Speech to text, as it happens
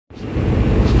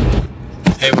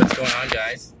Hey, what's going on,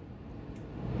 guys?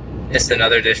 It's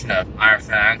another edition of Iron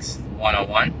Facts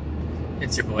 101.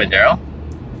 It's your boy Daryl,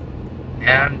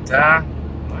 and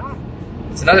well,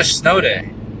 it's another snow day.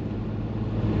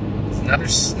 It's another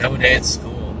snow day at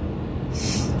school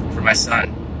for my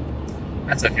son.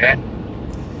 That's okay.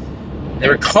 They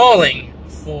were calling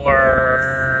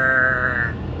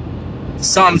for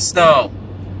some snow,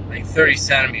 like 30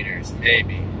 centimeters,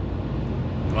 maybe.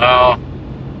 Well,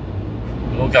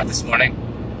 I woke up this morning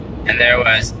and there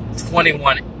was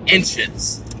 21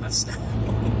 inches of snow.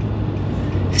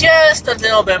 Just a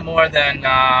little bit more than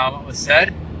what was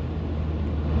said.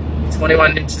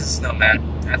 21 inches of snow, man.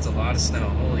 That's a lot of snow.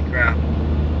 Holy crap.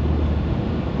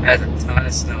 That's a ton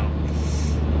of snow.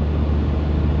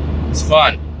 It's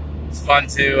fun. It's fun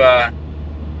to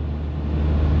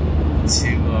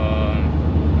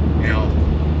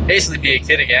basically be a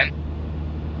kid again.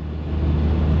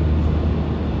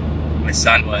 My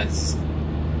son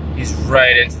he's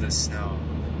right into the snow,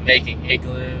 making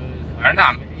igloos,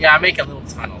 making little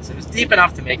tunnels. It was deep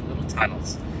enough to make little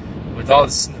tunnels with the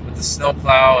snow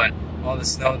plow and all the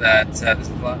snow that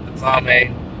the plow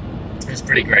made. It was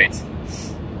pretty great,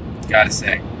 gotta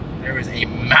say. There was a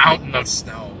mountain of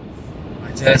snow,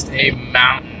 just a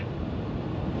mountain.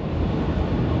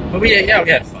 But we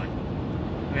had fun.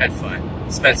 We had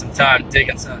fun. Spent some time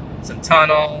digging some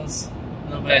tunnels, a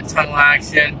little bit of tunnel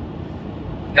action.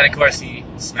 Then, of course, he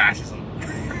smashes them.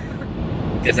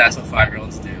 Because that's what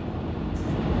 5-year-olds do.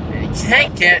 And you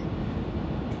can't get...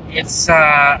 It's,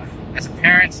 as a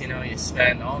parent, you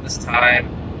spend all this time,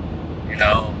 you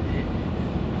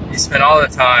spend all the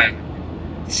time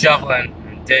shoveling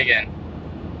and digging.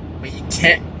 But you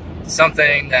can't...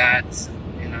 Something that,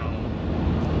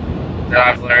 that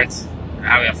I've learned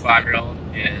having a 5-year-old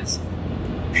is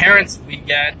parents, we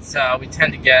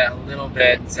tend to get a little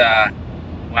bit...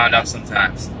 wound up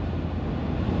sometimes.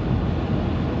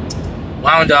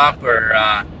 Wound up, or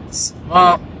I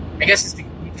guess it's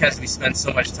because we spend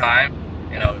so much time,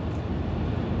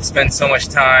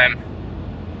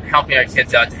 helping our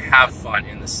kids out to have fun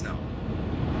in the snow.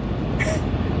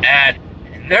 And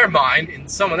in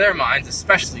some of their minds,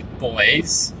 especially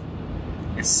boys,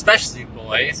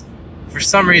 for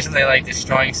some reason they like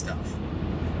destroying stuff.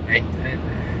 Right?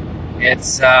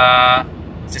 It's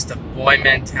just a boy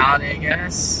mentality, I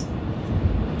guess.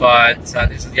 But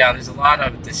there's a lot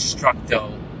of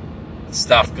destructo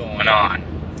stuff going on.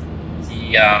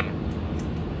 He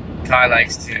Kai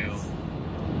likes to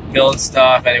build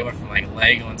stuff, anywhere from like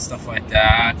Lego and stuff like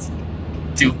that,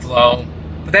 Duplo.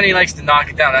 But then he likes to knock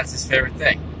it down. That's his favorite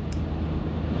thing.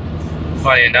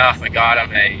 Funny enough, I got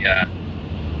him a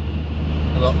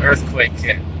little earthquake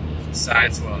kit from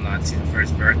Science World for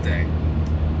his birthday,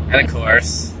 and of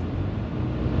course,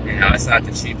 it's not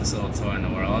the cheapest little toy in the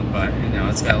world, but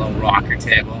it's got a little rocker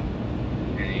table,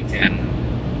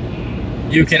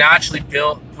 and you can actually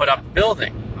put up a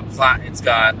building. It's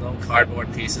got little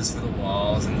cardboard pieces for the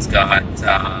walls, and it's got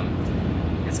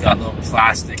little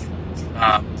plastic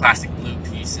blue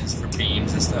pieces for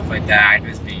beams and stuff like that.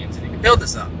 There's beams, and you can build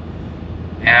this up.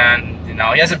 And he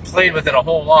hasn't played with it a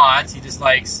whole lot. He just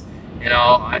likes, he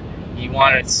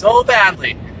wanted it so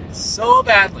badly.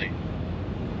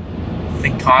 I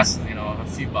think cost a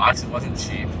few bucks. It wasn't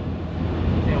cheap.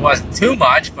 It wasn't too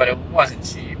much, but it wasn't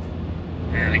cheap.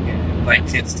 And again, like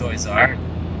kids' toys are,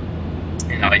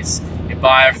 you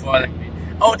buy it for them.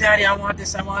 Oh, Daddy, I want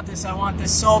this so badly. I want it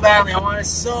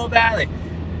so badly.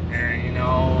 And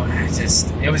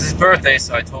it was his birthday,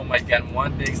 so I told him I'd get him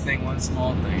one big thing, one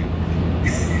small thing.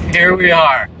 Here we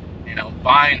are,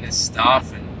 buying this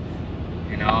stuff, and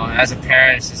as a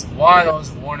parent, it's just one of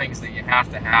those warnings that you have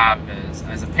to have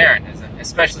as a parent,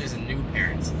 especially as a new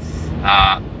parent.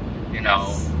 My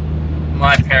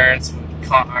parents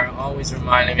are always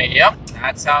reminding me, yep,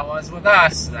 that's how it was with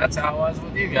us. That's how it was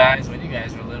with you guys when you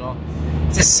guys were little.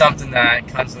 It's just something that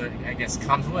comes with.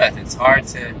 It's hard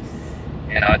to,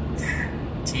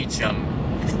 teach them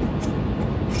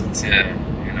to,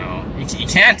 you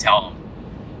can't tell them.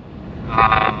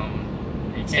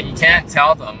 You can't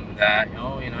tell them that,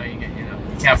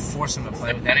 you can't force them to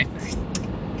play with anything.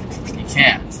 You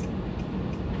can't.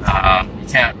 You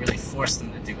can't really force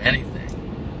them to do anything.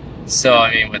 So,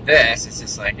 with this, it's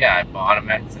just like, I bought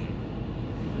him it, and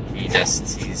he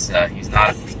doesn't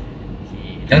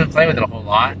play with it a whole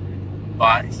lot,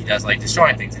 but he does like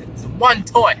destroying things. It's the one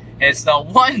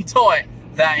toy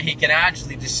that he can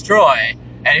actually destroy,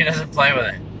 and he doesn't play with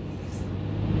it.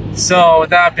 So, with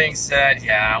that being said,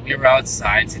 we were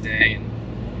outside today, and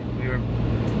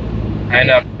I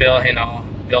ended up building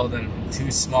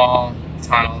 2 small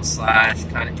tunnels /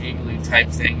 kind of igloo type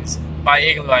things. By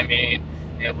igloo, I mean,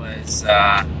 it was,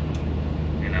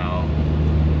 you know,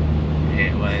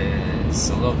 it was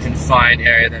a little confined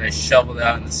area that I shoveled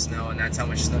out in the snow, and that's how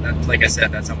much snow, like I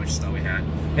said, that's how much snow we had.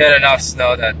 We had enough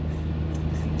snow that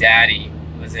Daddy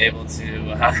was able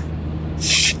to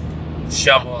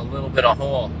shovel a little bit of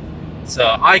hole,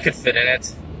 so I could fit in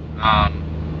it.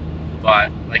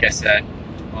 But like I said,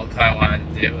 all Kai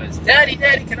wanted to do was, Daddy,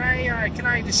 can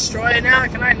I destroy it now?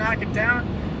 Can I knock it down?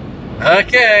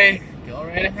 Okay, go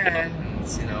right ahead. And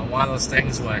it's, one of those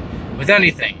things with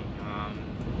anything,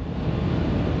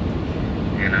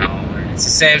 it's the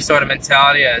same sort of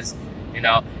mentality as,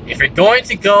 if you're going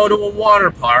to go to a water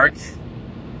park,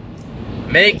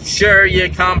 make sure you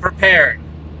come prepared.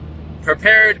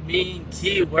 Prepared mean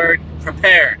keyword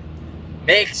prepared.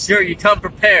 Make sure you come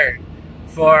prepared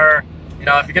for, if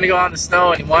you're going to go out in the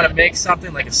snow and you want to make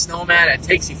something like a snowman, it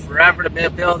takes you forever to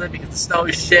build it because the snow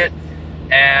is shit,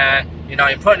 and,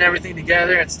 you're putting everything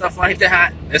together and stuff like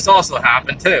that. This also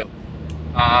happened too.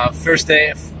 First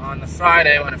day on the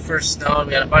Friday when it first snowed,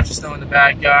 we had a bunch of snow in the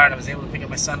backyard. I was able to pick up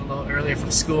my son a little earlier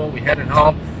from school. We headed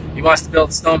home. He wants to build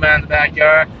a snowman in the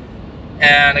backyard.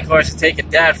 And, of course, it's taking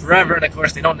Dad forever. And, of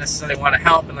course, they don't necessarily want to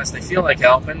help unless they feel like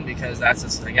helping, because that's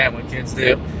just, again, what kids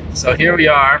do. So here we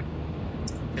are.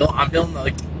 I'm building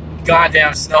a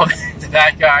goddamn snowman in the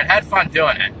backyard. Had fun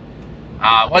doing it.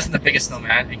 Wasn't the biggest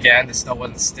snowman. Again, the snow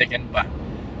wasn't sticking. But,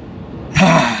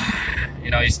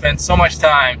 you spend so much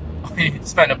time. You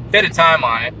spend a bit of time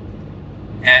on it.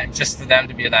 And just for them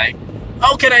to be like,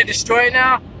 oh, can I destroy it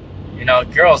now?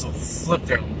 Girls will flip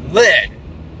their lid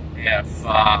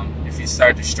if you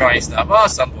start destroying stuff. Well,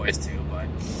 some boys too, but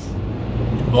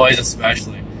boys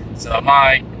especially. So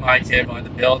my kid wanted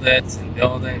to build it.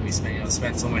 We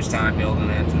spent so much time building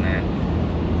it, and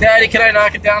then, Daddy, can I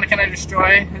knock it down? Can I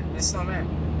destroy this snowman?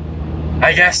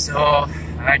 I guess so.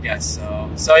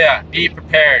 So yeah, be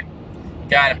prepared. You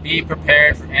gotta be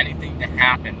prepared for anything to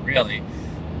happen. Really,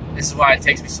 this is why it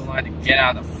takes me so long to get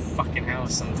out of the fucking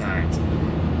house sometimes.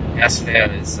 Yesterday I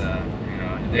was,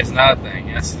 there's another thing.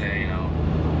 Yesterday,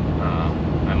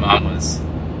 my mom was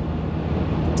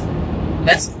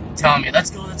telling me, let's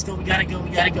go, we gotta go.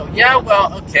 Yeah,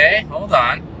 well, okay, hold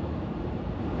on.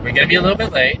 We're gonna be a little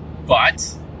bit late,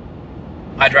 but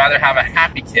I'd rather have a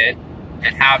happy kid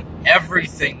and have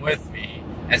everything with me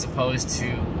as opposed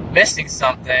to missing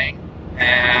something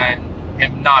and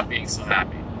him not being so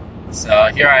happy.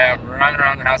 So here I am running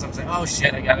around the house. I'm saying, oh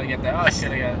shit, I gotta get that. Oh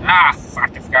shit,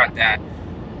 fuck, I forgot that.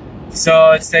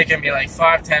 So it's taken me like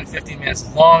 5, 10, 15 minutes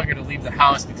longer to leave the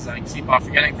house because I keep on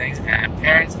forgetting things. And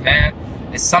parents, man,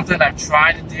 it's something I've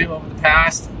tried to do over the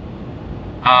past.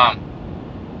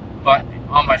 But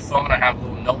on my phone I have a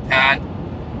little notepad.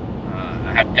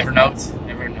 I have Evernote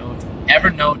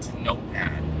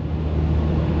notepad.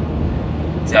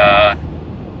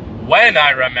 When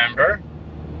I remember,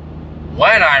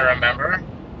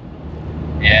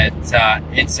 it's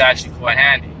actually quite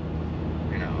handy.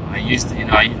 I used to,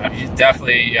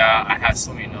 I have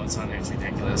so many notes on there, it's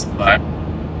ridiculous, but,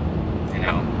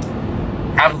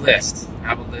 have a list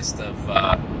of,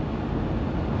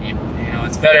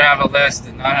 it's better to have a list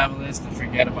than not have a list and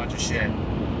forget a bunch of shit.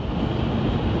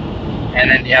 And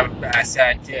then you have a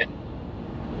sad kid.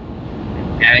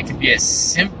 And it can be as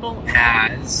simple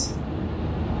as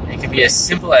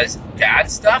dad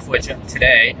stuff, which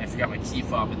today, I forgot my key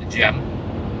fob at the gym.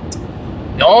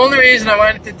 The only reason I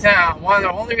went to town, one of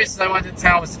the only reasons I went to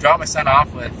town was to drop my son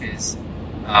off with his,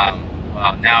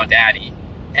 now daddy,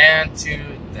 and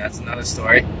that's another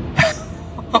story.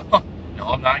 No,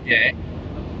 I'm not gay,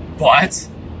 but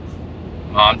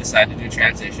mom decided to do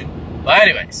transition. But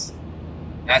anyways,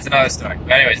 that's another story.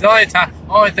 But anyways, the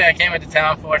only thing I came into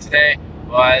town for today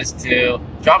was to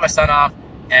drop my son off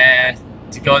and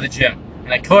to go to the gym.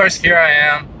 And of course, here I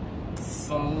am,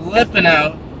 flipping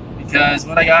out, because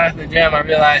when I got into the gym, I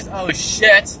realized, oh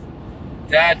shit,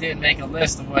 Dad didn't make a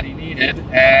list of what he needed,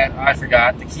 and I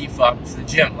forgot the key fob to the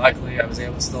gym. Luckily, I was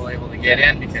still able to get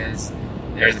in because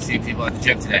there's a few people at the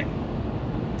gym today.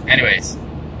 Anyways,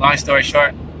 long story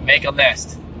short, make a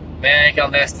list. Make a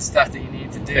list of stuff that you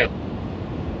need to do.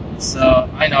 So,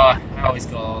 I know I always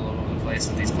go all over the place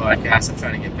with these podcasts. I'm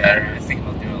trying to get better. I think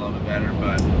I'll do a little bit better,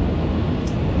 but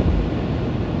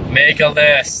make a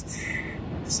list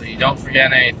so you don't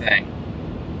forget anything.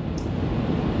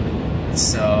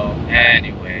 So,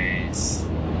 anyways,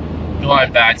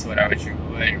 going back to what I was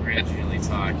originally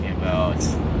talking about,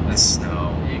 the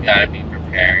snow, you gotta be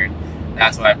prepared.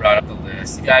 That's why I brought up the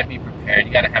list. You gotta be prepared.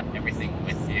 You gotta have everything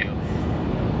with you.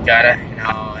 You gotta,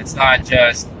 it's not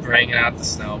just bringing out the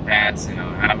snow pants,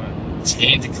 have a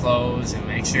change of clothes and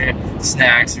make sure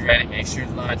snacks are ready, make sure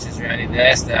lunch is ready,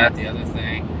 this, that, the other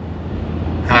thing.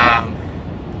 Um,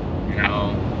 you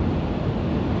know,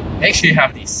 make sure you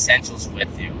have the essentials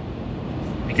with you,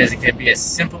 because it can be as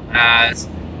simple as,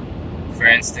 for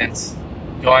instance,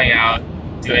 going out,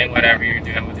 doing whatever you're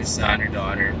doing with your son or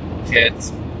daughter,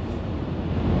 kids,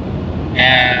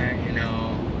 and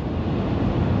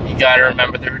you gotta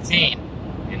remember the routine.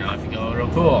 If you go to a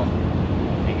pool,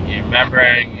 you're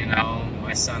remembering,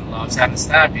 my son loves having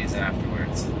snappies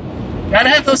afterwards. Gotta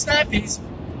have those snappies.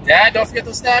 Dad, don't forget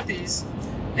those snappies.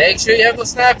 Make sure you have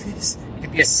those snappies. It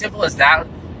can be as simple as that.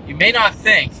 You may not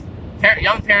think,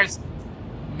 young parents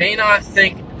may not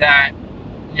think that,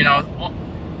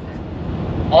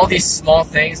 all these small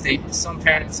things, some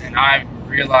parents, and I've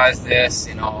realized this,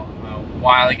 a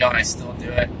while ago, and I still do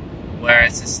it, where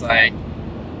it's just like,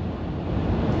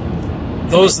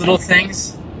 those little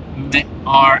things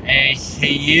are a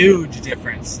huge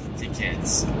difference to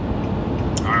kids.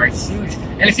 Are huge.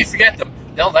 And if you forget them,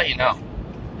 they'll let you know.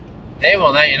 They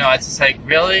will let you know. It's just like,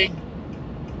 really?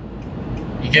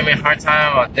 You give me a hard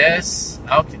time about this?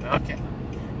 Okay.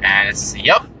 And it's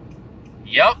yep.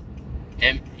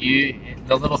 And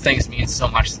the little things mean so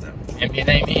much to them.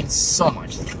 They mean so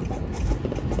much to them.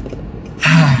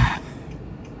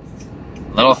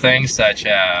 Little things such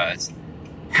as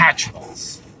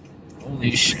Hatchimals.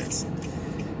 Holy shit.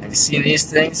 Have you seen these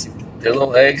things? They're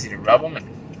little eggs, you rub them,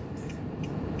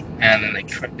 and then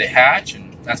they hatch,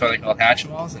 and that's why they're called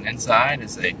Hatchimals. And inside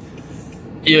is there's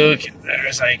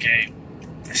like a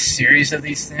series of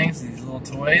these things, these little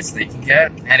toys that you can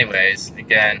get. Anyways,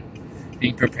 again,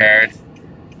 being prepared.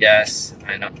 Yes,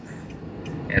 I know.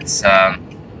 It's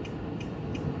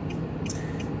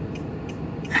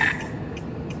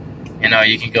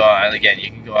you can go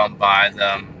out and buy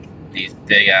these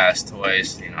big ass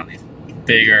toys, these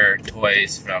bigger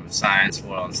toys from Science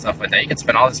World and stuff like that. You can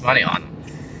spend all this money on them.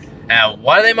 And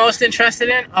what are they most interested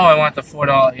in? Oh, I want the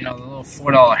 $4, the little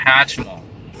 $4 Hatchimal,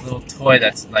 little toy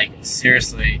that's like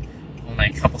seriously only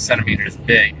a couple centimeters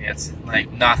big. It's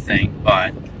like nothing,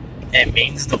 but it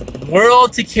means the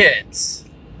world to kids.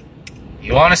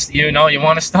 You want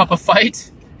to stop a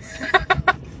fight?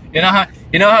 you know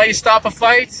how you stop a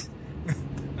fight?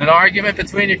 An argument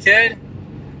between your kid?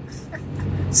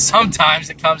 Sometimes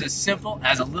it comes as simple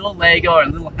as a little Lego or a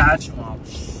little Hatchimal.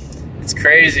 It's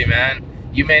crazy, man.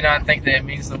 You may not think that it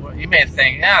means the world. You may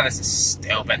think, this is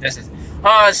stupid.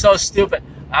 It's so stupid.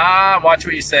 Watch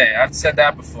what you say. I've said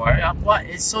that before. What?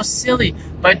 It's so silly.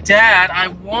 But Dad, I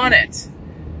want it.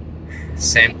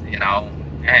 Same,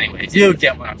 Anyways, you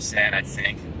get what I'm saying, I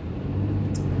think.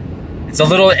 It's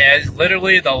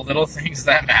literally the little things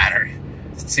that matter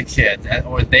to kids,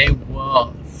 or they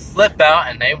will flip out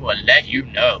and they will let you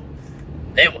know.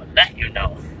 They will let you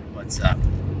know what's up.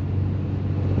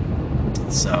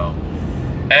 So,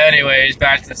 anyways,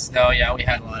 back to the snow. Yeah, we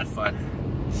had a lot of fun.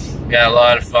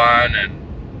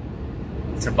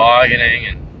 And tobogganing,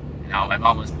 and my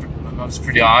mom's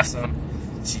pretty awesome.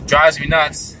 She drives me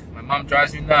nuts. My mom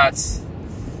drives me nuts.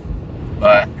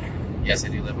 But yes, I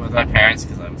do live with my parents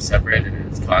because I'm separated, and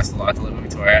it's cost a lot to live in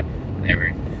Victoria.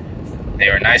 They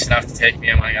were nice enough to take me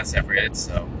in when I got separated.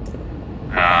 So,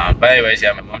 but anyways,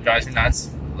 yeah, my mom drives me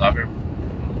nuts. Love her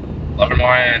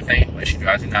more than anything. But she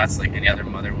drives me nuts like any other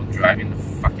mother will drive you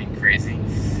fucking crazy.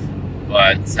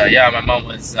 But yeah, my mom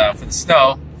was for the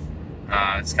snow.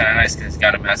 It's kind of nice because I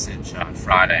got a message on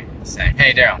Friday saying,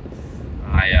 "Hey, Daryl,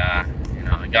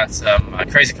 I got some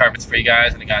crazy carpets for you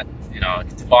guys, and I got a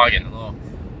toboggan,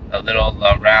 a little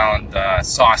round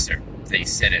saucer that you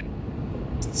sit in.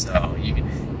 So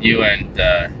you and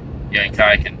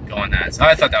Kai can go on that." So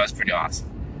I thought that was pretty awesome.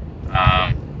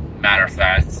 Matter of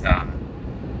fact,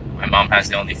 my mom has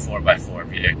the only 4x4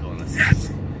 vehicle in the family,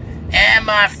 and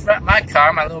my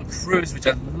car, my little Cruise, which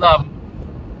I love.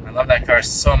 I love that car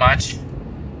so much.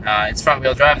 It's front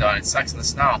wheel drive though, and it sucks in the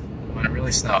snow when it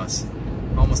really snows.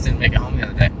 Almost didn't make it home the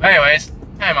other day. But anyways,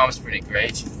 my mom's pretty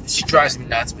great. She drives me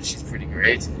nuts, but she's pretty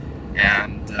great.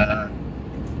 And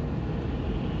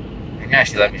yeah,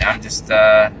 she let me. I'm just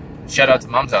shout out to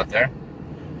moms out there.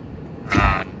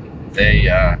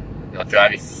 They'll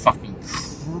drive you fucking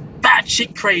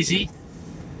batshit crazy.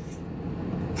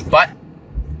 But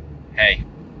hey,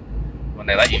 when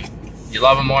they let you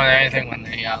love them more than anything. When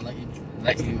they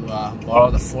let you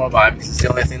borrow the 4x because it's the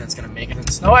only thing that's gonna make it in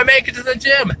the snow. I make it to the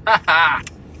gym.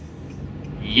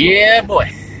 Yeah,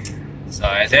 boy. So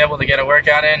I was able to get a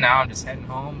workout in. Now I'm just heading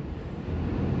home,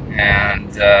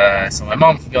 and so my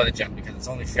mom can go to the gym because it's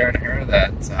only fair to her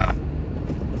that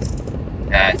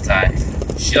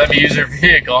she let me use her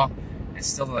vehicle. It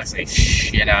still looks like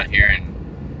shit out here in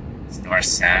North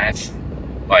Saanich.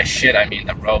 By shit, I mean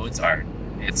the roads are.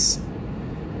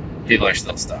 People are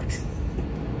still stuck.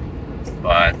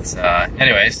 But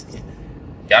anyways,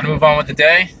 gotta move on with the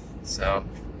day. So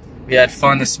we had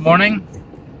fun this morning.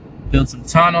 Built some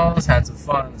tunnels, had some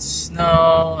fun in the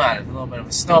snow, had a little bit of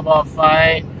a snowball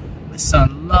fight. My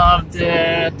son loved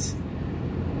it.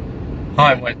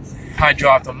 I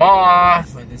dropped him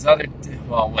off with his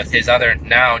other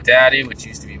now daddy, which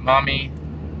used to be mommy.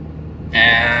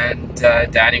 And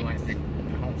daddy went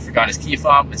home, forgot his key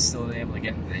fob, but still able to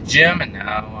get into the gym. And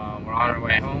now we're on our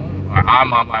way home, or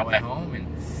I'm on my way home. And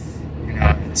you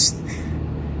know,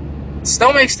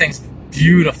 snow makes things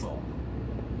beautiful,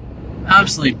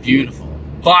 absolutely beautiful.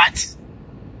 But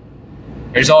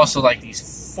there's also like these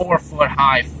 4-foot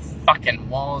high fucking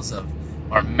walls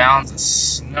or mounds of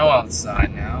snow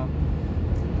outside now.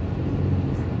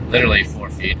 Literally 4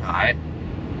 feet high.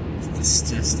 It's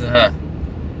just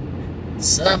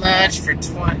so much for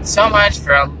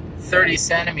 30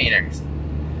 centimeters.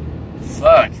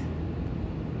 Fuck.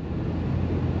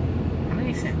 How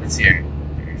many feet? Let's see here.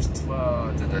 There's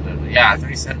 12. Yeah,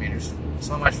 30 centimeters.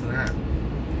 So much for that.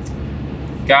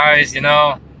 Guys, you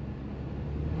know,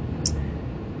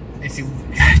 if you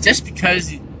just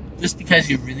because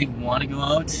you really want to go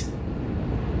out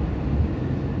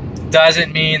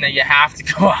doesn't mean that you have to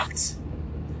go out.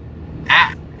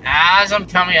 As I'm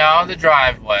coming out of the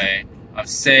driveway of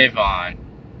Save-On,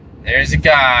 there's a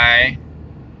guy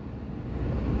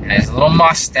and his little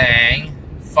Mustang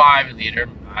 5-liter.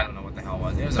 I don't know what the hell it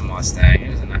was. It was a Mustang. It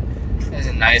was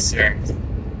a nicer.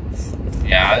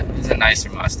 Yeah, it was a nicer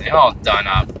Mustang, all done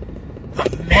up.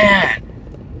 But man,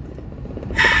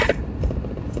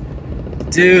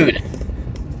 dude,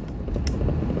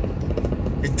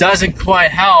 it doesn't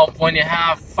quite help when you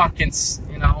have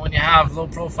when you have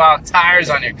low-profile tires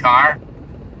on your car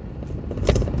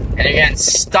and you're getting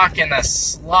stuck in the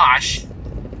slush.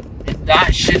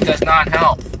 That shit does not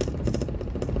help.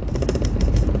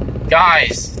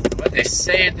 Guys, what they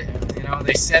say,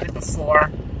 they said it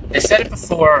before. They said it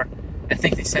before. I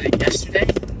think they said it yesterday.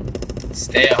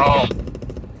 Stay at home.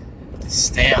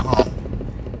 Stay at home.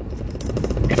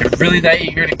 If you're really that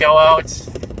eager to go out,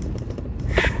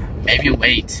 maybe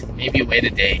wait. Maybe wait a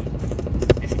day.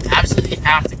 If you absolutely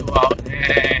have to go out,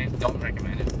 don't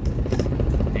recommend it.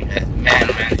 Because, man,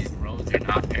 these roads are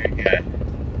not very good.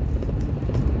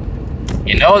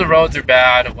 You know the roads are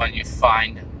bad when you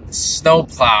find snow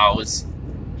plows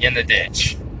in the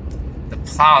ditch. The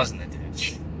plows in the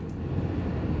ditch.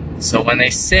 So when they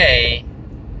say,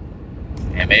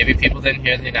 and maybe people didn't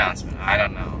hear the announcement, I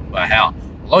don't know, but hell,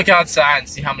 look outside and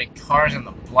see how many cars in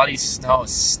the bloody snow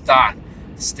is stuck.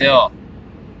 Still,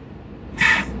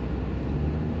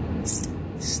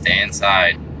 stay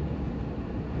inside.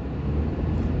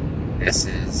 This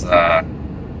is,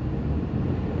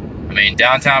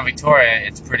 downtown Victoria,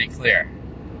 it's pretty clear.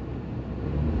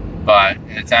 But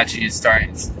it's actually it's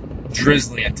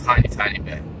drizzling a tiny, tiny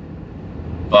bit.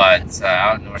 But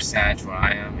out in North Saanich where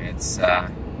I am, it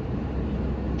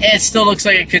still looks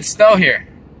like it could snow here.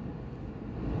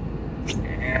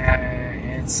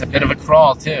 It's a bit of a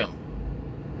crawl too.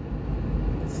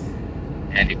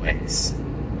 Anyways,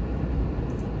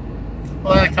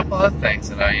 well, a couple other things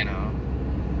that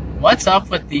what's up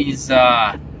with these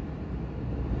guys?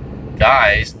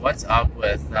 What's up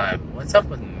with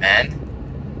men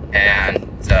and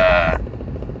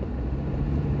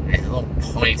little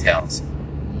ponytails?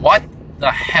 What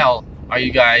the hell are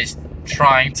you guys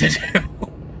trying to do?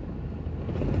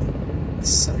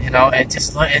 So,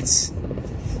 it's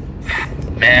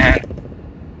man,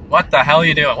 what the hell are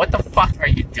you doing? What the fuck are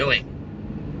you doing?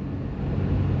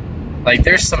 Like,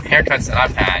 there's some haircuts that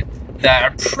I've had that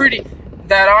aren't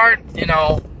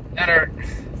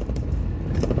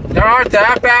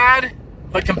that bad,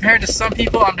 but compared to some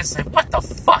people, I'm just like, what the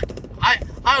fuck? I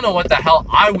don't know what the hell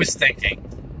I was thinking.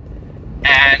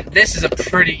 And this is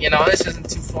this isn't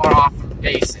too far off from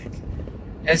basic.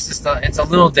 It's just it's a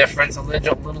little different, it's a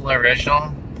little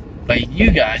original. But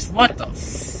you guys, what the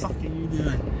fuck are you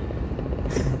doing?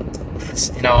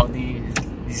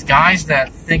 These guys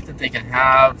that think that they can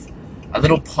have a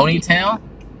little ponytail.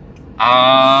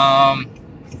 I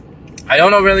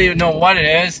don't really know what it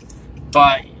is,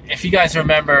 but if you guys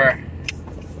remember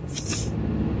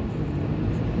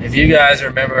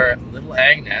Little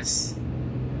Agnes,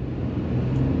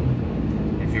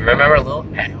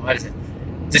 what is it?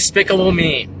 Despicable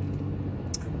Me.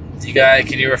 Can you guys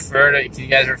refer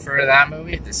to that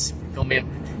movie?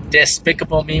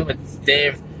 Despicable Me with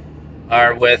Steve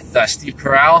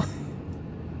Carell.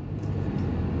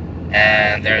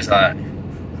 And there's that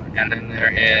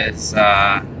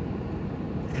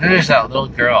little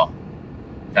girl,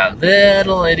 that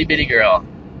little itty bitty girl.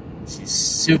 She's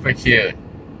super cute.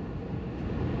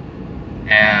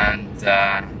 And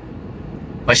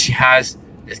but she has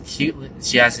this cute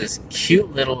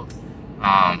little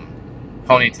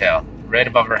ponytail right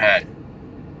above her head.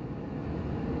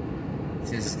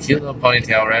 She has this cute little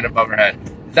ponytail right above her head.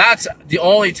 That's about the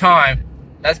only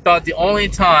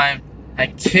time a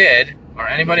kid or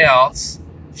anybody else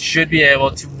should be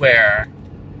able to wear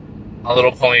a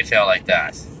little ponytail like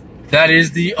that. That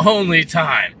is the only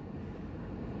time.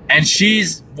 And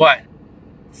she's, what,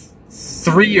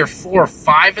 3 or 4 or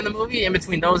 5 in the movie? In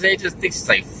between those ages? I think she's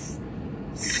like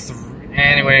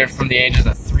anywhere from the ages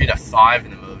of 3 to 5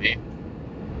 in the movie.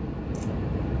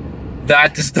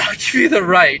 That does not give you the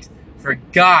right for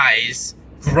guys,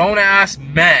 grown-ass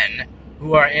men,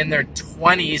 who are in their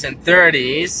 20s and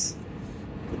 30s.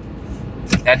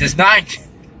 That does not...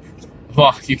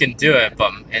 Well, you can do it,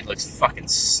 but it looks fucking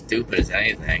stupid as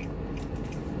anything.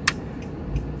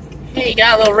 Hey, you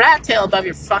got a little rat tail above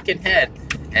your fucking head.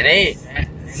 And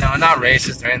not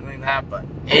racist or anything like that, but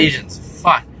Asians,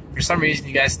 fuck. For some reason,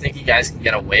 you guys think you guys can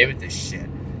get away with this shit.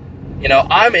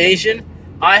 I'm Asian.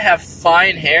 I have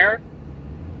fine hair.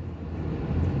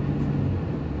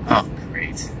 Oh,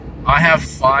 great. I have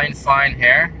fine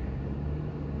hair.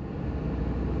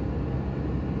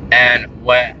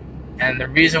 And the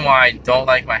reason why I don't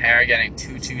like my hair getting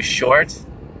too short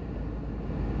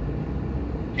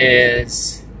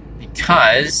is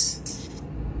because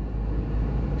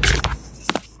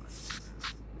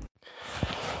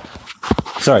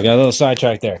sorry, got a little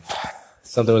sidetracked there.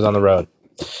 Something was on the road.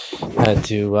 I had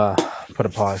to put a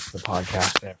pause to the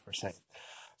podcast there for a second.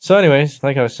 So anyways,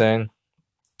 like I was saying,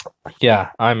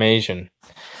 yeah, I'm Asian.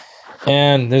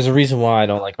 And there's a reason why I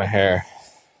don't like my hair.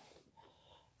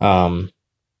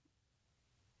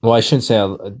 Well, I shouldn't say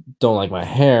I don't like my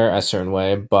hair a certain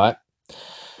way, but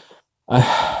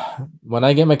when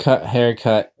I get my hair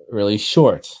cut really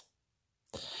short,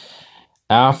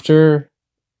 after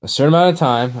a certain amount of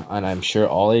time, and I'm sure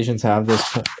all Asians have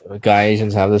this, guy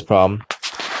Asians have this problem,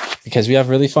 because we have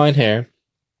really fine hair,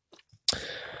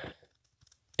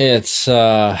 it's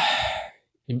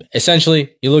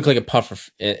essentially you look like a puffer.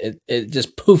 It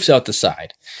just poofs out the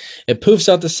side. It poofs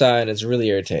out the side. It's really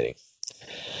irritating.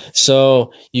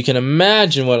 So you can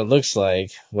imagine what it looks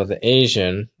like with an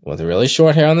Asian with really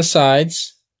short hair on the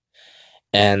sides,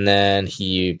 and then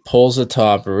he pulls the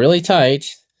top really tight,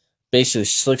 basically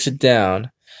slicks it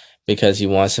down because he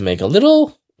wants to make a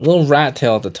little rat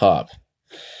tail at the top,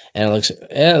 and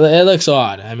it looks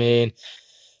odd. I mean,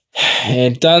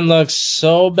 it doesn't look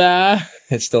so bad.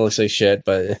 It still looks like shit,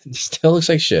 but it still looks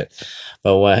like shit.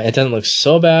 But it doesn't look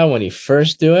so bad when you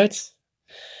first do it.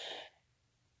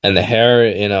 And the hair,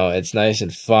 it's nice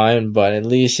and fine, but at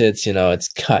least it's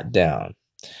cut down.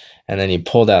 And then you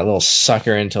pull that little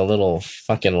sucker into a little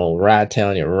rat tail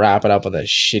and you wrap it up with a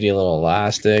shitty little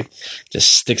elastic.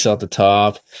 Just sticks out the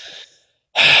top.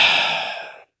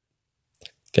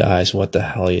 Guys, what the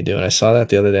hell are you doing? I saw that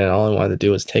the other day and all I wanted to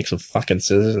do was take some fucking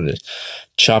scissors and just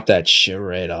chop that shit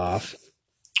right off.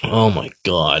 Oh my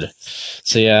god.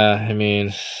 So yeah, I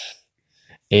mean...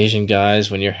 Asian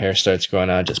guys, when your hair starts growing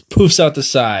out, just poofs out the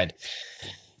side.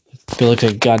 You look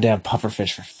like a goddamn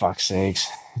pufferfish, for fuck's sakes.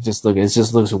 It just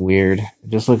looks weird. It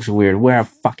just looks weird. Wear a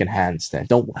fucking hat instead.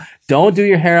 Don't do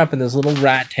your hair up in this little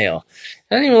rat tail.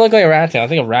 It doesn't even look like a rat tail. I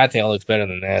think a rat tail looks better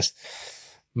than this.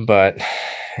 But,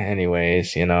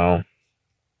 anyways,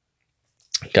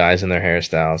 guys and their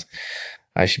hairstyles.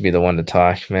 I should be the one to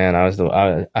talk, man. I was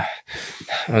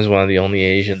one of the only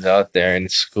Asians out there in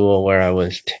school where I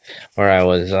was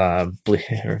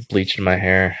bleaching my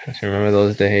hair. Remember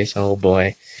those days? Oh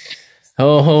boy,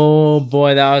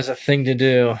 that was a thing to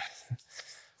do.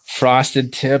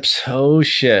 Frosted tips. Oh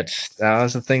shit, that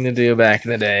was a thing to do back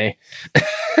in the day.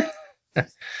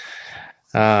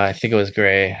 I think it was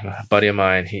Gray, a buddy of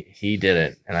mine. He did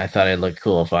it, and I thought it'd look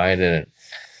cool if I did it.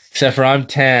 Except for I'm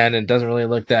tan, and it doesn't really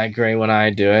look that great when I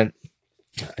do it.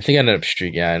 I think I ended up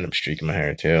streaking my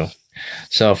hair too.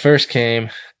 So first came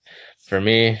the,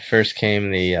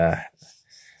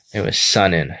 it was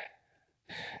Sunnin.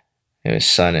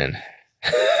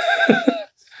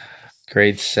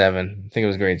 Grade 7. I think it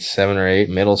was grade 7 or 8,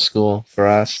 middle school for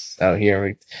us out here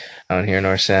in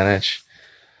North Saanich.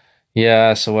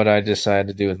 Yeah, so what I decided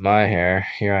to do with my hair,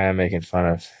 here I am making fun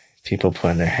of people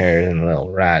putting their hair in a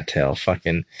little rat tail,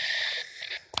 fucking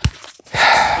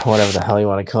whatever the hell you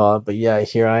want to call it. But yeah,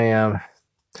 here I am,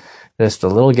 just a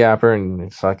little gapper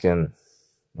in fucking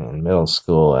middle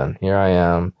school, and here I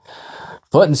am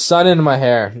putting sun into my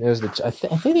hair. It was I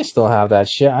think they still have that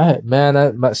shit. Man,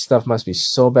 that stuff must be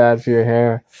so bad for your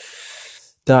hair.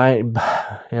 Trying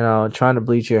to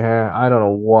bleach your hair. I don't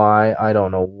know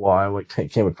why what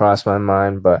came across my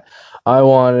mind, but I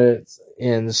wanted it.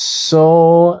 in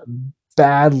so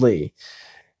badly.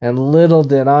 And little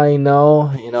did I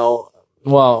know,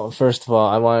 well, first of all,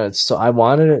 I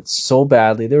wanted it so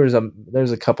badly. There was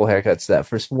a couple haircuts that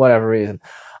for whatever reason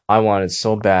I wanted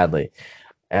so badly.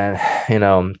 And you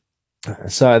know,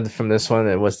 aside from this one,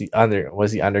 it was the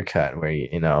undercut where you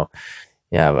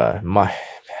have my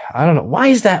I don't know,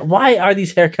 why are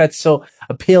these haircuts so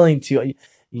appealing to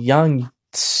young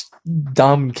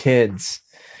dumb kids?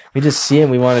 We just see it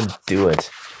and we want to do it.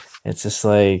 It's just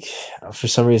like, for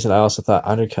some reason I also thought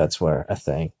undercuts were a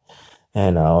thing.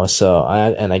 So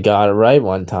I got it right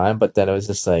one time, but then it was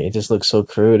just like, it just looked so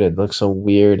crude, it looked so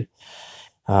weird.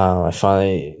 I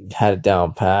finally had it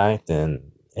down packed, and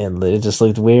it just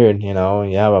looked weird. You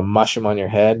have a mushroom on your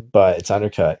head, but it's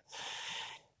undercut.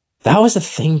 That was a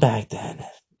thing back then.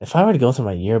 If I were to go through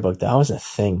my yearbook, that was a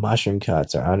thing. Mushroom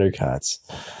cuts or undercuts.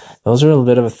 Those were a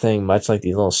bit of a thing, much like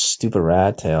these little stupid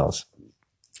rat tails.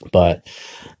 But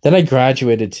then I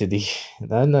graduated to the,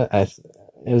 then it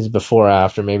was before or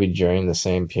after, maybe during the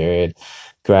same period,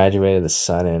 graduated the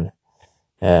Sun-In.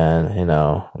 And,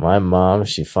 my mom,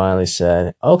 she finally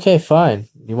said, okay, fine.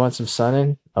 You want some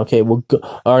Sun-In? Okay, we'll go.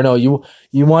 Or no, you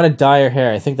want to dye your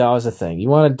hair. I think that was the thing. You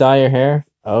want to dye your hair?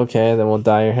 Okay, then we'll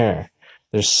dye your hair.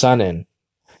 There's Sun-In.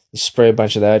 You spray a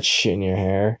bunch of that shit in your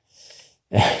hair.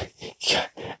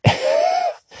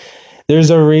 There's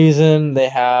a reason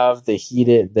there's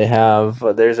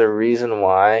a reason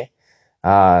why,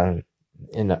 uh,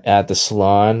 at the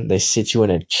salon, they sit you in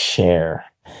a chair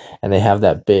and they have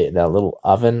that little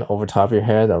oven over top of your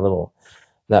hair,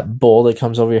 that bowl that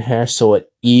comes over your hair, so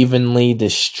it evenly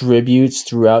distributes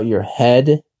throughout your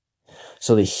head,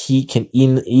 so the heat can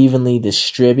evenly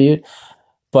distribute.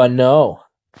 But no,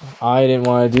 I didn't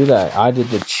want to do that. I did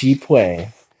the cheap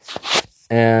way.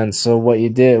 And so what you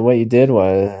did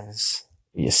was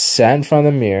you sat in front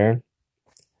of the mirror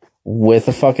with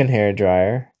a fucking hair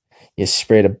dryer. You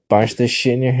sprayed a bunch of this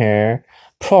shit in your hair,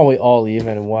 probably all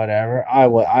even, whatever.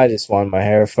 I just wanted my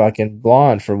hair fucking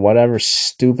blonde for whatever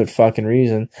stupid fucking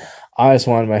reason. I just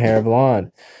wanted my hair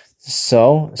blonde.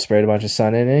 So sprayed a bunch of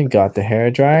sun in it, got the hair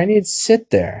dryer, and you'd sit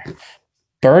there.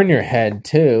 Burn your head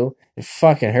too. It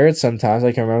fucking hurts sometimes.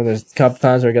 I can remember there's a couple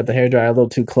times where I got the hair dryer a little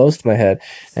too close to my head,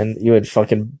 and you would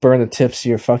fucking burn the tips of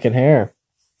your fucking hair.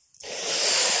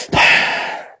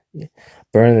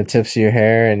 Burn the tips of your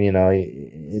hair, and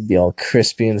it'd be all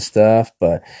crispy and stuff.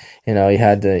 But you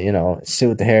had to sit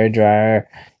with the hair dryer.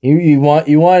 You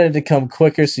wanted to come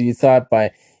quicker, so you thought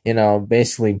by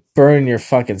basically burn your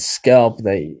fucking scalp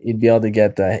that you'd be able to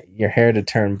get your hair to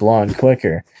turn blonde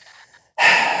quicker.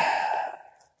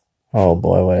 Oh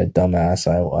boy, what a dumbass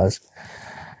I was.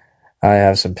 I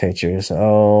have some pictures.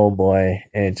 Oh boy,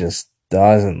 it just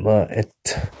doesn't look it.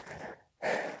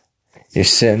 You're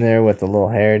sitting there with the little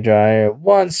hair dryer.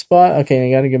 One spot. Okay,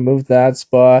 you gotta move that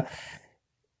spot.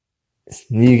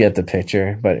 You get the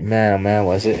picture. But man, oh man,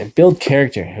 was it build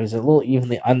character. It was a little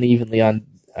little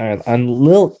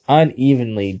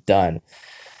unevenly done.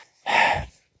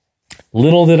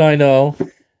 Little did I know,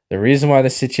 the reason why they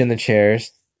sit you in the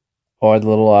chairs or the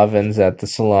little ovens at the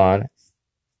salon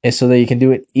is so that you can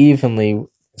do it evenly,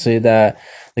 so that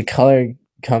the color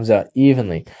comes out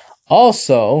evenly.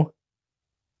 Also,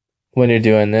 when you're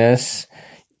doing this,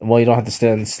 well, you don't have to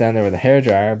stand there with a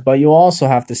hairdryer, but you also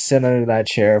have to sit under that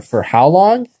chair for how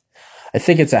long? I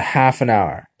think it's a half an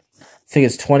hour. I think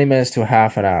it's 20 minutes to a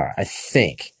half an hour. I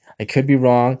think. I could be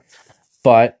wrong,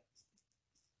 but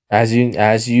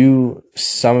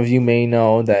some of you may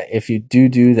know that if you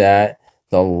do that,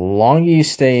 the longer you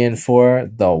stay in for,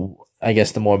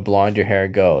 the more blonde your hair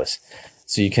goes.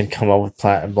 So you can come up with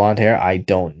blonde hair. I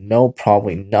don't know,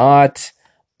 probably not.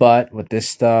 But with this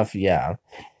stuff, yeah.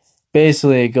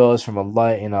 Basically, it goes from a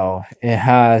light, it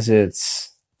has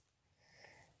its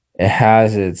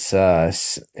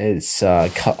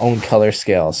own color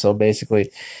scale. So basically,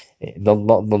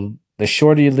 the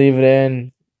shorter you leave it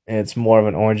in, it's more of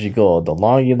an orangey gold. The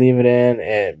longer you leave it in,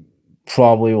 it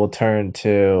probably will turn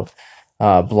to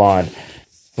blonde.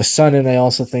 The Sun-In, I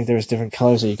also think there's different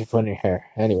colors that you can put in your hair.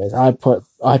 Anyways, I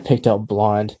picked out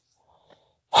blonde.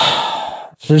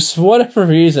 For whatever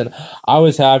reason, I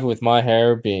was happy with my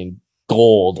hair being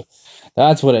gold.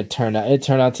 That's what it turned out. It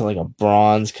turned out to like a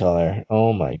bronze color.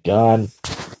 Oh my god.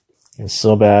 It's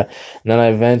so bad. And then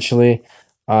I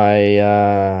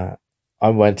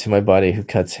went to my buddy who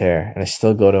cuts hair, and I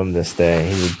still go to him this day.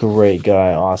 He's a great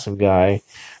guy, awesome guy.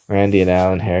 Randy and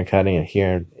Alan haircutting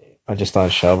here, just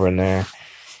on Shelburne there.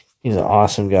 He's an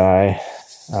awesome guy.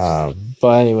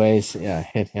 But anyways, yeah,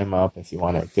 hit him up if you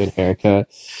want a good haircut.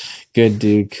 Good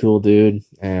dude, cool dude,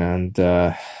 and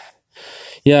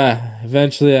Yeah,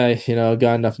 eventually I,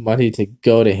 got enough money to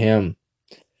go to him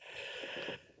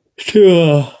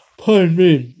to, pardon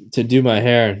me, to do my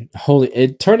hair. Holy,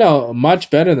 it turned out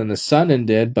much better than the Sun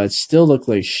did, but still looked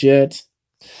like shit.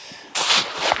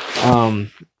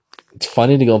 Um, it's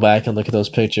funny to go back and look at those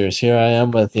pictures. Here I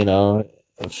am with,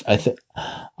 I think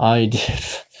I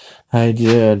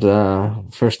did,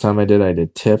 first time I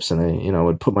did tips and I,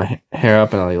 would put my hair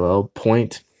up in a little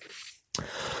point.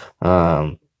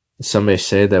 Um, Somebody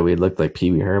say that we looked like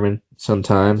Pee Wee Herman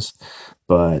sometimes,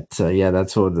 but yeah,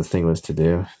 that's what the thing was to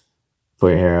do.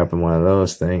 Put your hair up in one of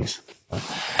those things.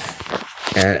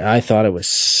 And I thought it was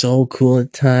so cool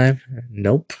at the time.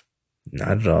 Nope,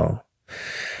 not at all.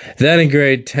 Then in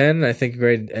grade 10, I think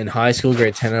in high school,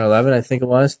 grade 10 or 11, I think it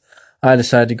was, I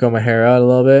decided to grow my hair out a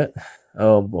little bit.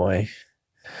 Oh boy.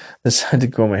 Decided to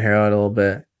grow my hair out a little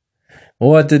bit.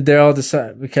 What did they all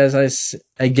decide? Because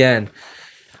again,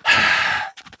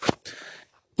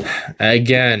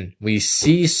 we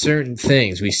see certain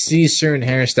things, we see certain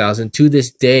hairstyles, and to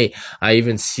this day, I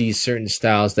even see certain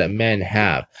styles that men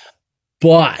have.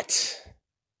 But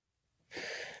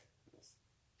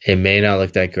it may not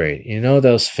look that great. You know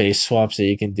those face swaps that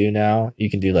you can do now? You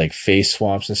can do like face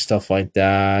swaps and stuff like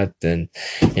that. And,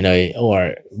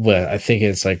 or well, I think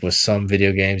it's like with some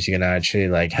video games, you can actually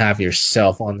like have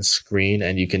yourself on the screen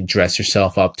and you can dress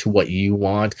yourself up to what you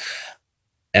want.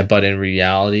 But in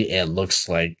reality, it looks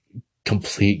like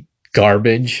complete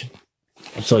garbage.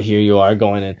 So here you are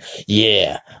going in,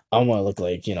 yeah, I want to look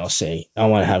like, say, I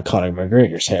want to have Conor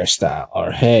McGregor's hairstyle,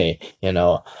 or hey,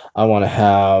 I want to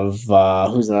have,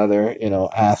 who's another,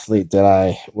 athlete that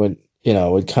I would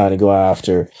kind of go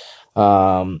after.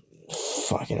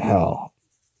 Fucking hell.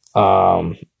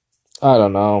 I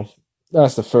don't know.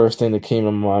 That's the first thing that came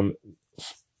to my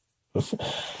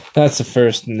That's the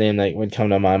first name that would come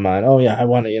to my mind. Oh yeah, I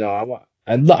want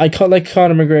to, I call like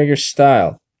Conor McGregor's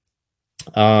style.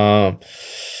 Um,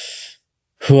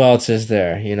 who else is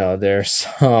there? There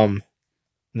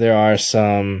are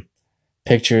some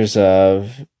pictures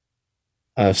of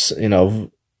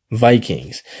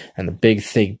Vikings and the big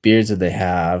thick beards that they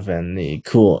have and the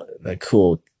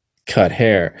cool cut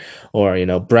hair,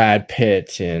 or Brad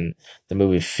Pitt in the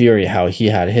movie Fury, how he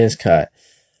had his cut.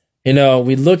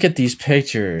 We look at these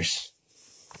pictures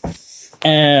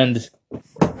and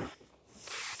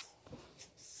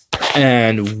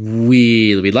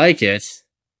we like it,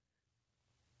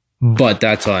 but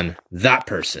that's on that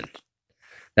person.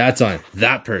 That's on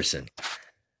that person.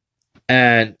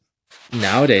 And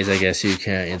nowadays, I guess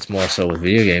it's more so with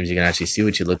video games, you can actually see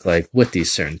what you look like with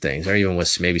these certain things, or even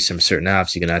with maybe some certain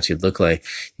apps, you can actually look like,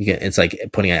 it's like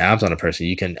putting an abs on a person.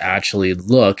 You can actually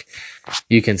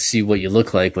you can see what you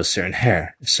look like with certain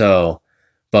hair. So,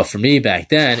 but for me back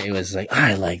then, it was like,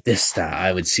 I like this style.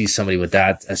 I would see somebody with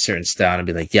a certain style and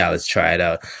be like, yeah, let's try it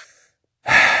out.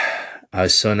 I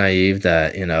was so naive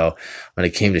that, when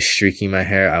it came to streaking my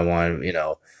hair, I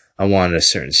wanted a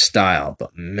certain style,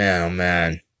 but man, oh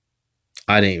man,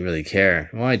 I didn't really care.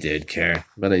 Well, I did care,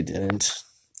 but I didn't.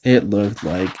 It looked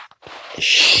like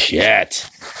shit.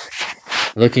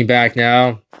 Looking back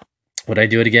now, would I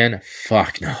do it again?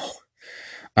 Fuck no.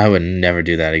 I would never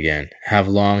do that again. Have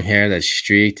long hair that's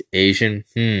streaked, Asian?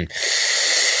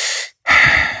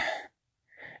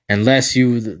 Unless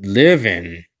you live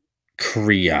in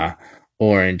Korea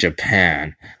or in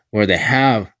Japan, where they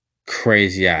have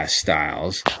crazy ass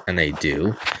styles, and they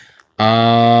do.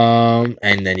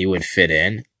 And then you would fit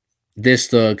in.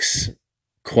 This looks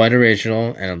quite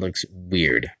original, and it looks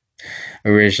weird.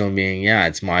 Original meaning, yeah,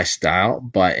 it's my style,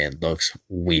 but it looks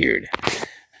weird.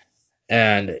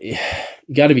 And you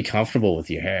got to be comfortable with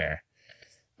your hair.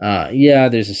 Yeah,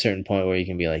 there's a certain point where you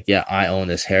can be like, yeah, I own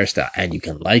this hairstyle, and you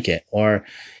can like it. Or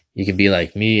you can be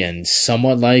like me and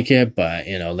somewhat like it, but,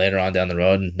 later on down the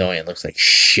road, knowing it looks like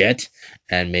shit,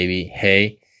 and maybe,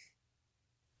 hey,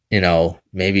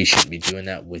 maybe you shouldn't be doing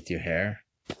that with your hair.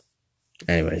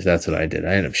 Anyways, that's what I did.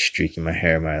 I ended up streaking my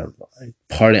hair, I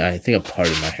think I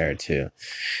parted my hair too,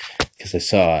 because I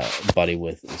saw a buddy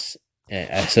with this.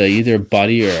 I saw either a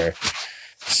buddy or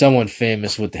someone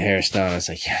famous with the hairstyle, and I was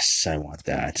like, yes, I want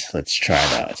that. Let's try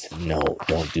it out. No,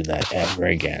 don't do that ever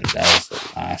again. That was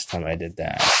the last time I did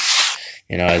that.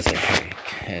 I was like, hey,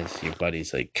 as your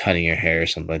buddy's like cutting your hair or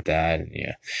something like that, and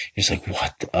you're just like,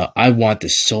 what? I want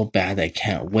this so bad that I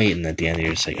can't wait. And at the end,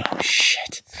 you're just like, oh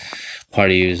shit.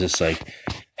 Part of you is just like,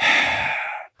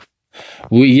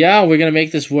 yeah, we're gonna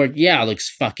make this work. Yeah, it looks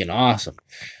fucking awesome.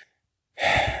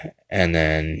 And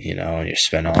then, you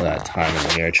spend all that time in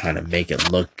the mirror trying to make it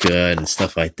look good and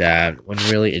stuff like that, when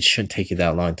really it shouldn't take you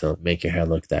that long to make your hair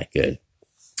look that good.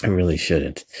 It really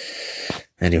shouldn't.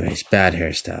 Anyways, bad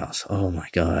hairstyles. Oh my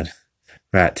god.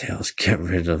 Rat tails, get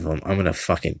rid of them. I'm gonna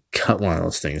fucking cut one of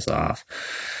those things off.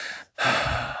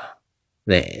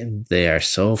 They are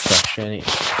so frustrating.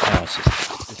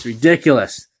 It's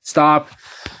ridiculous. Stop.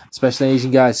 Especially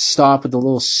Asian guys, stop with the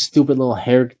little stupid little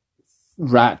hair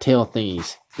rat tail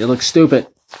thingies. They look stupid.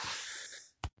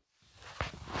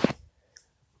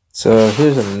 So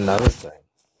here's another thing.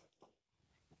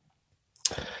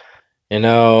 You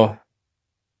know,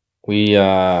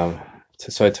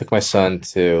 so I took my son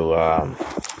to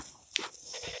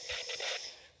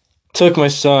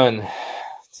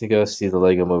go see the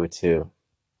Lego Movie 2.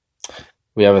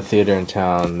 We have a theater in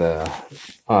town, the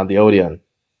Odeon.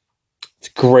 It's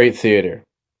a great theater.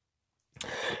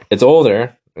 It's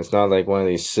older. It's not like one of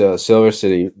these Silver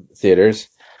City theaters,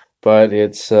 but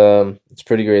it's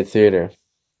pretty great theater.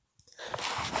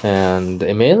 And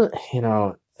it made,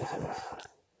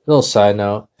 little side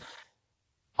note,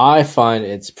 I find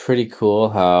it's pretty cool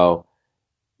how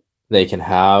they can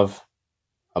have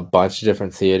a bunch of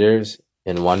different theaters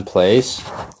in one place,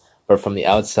 but from the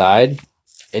outside,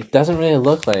 it doesn't really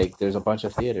look like there's a bunch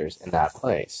of theaters in that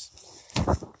place.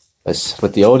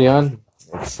 With the Odeon,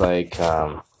 it's like,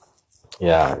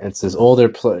 it's this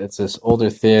older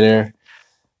theater,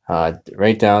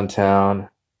 right downtown,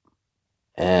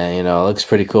 and it looks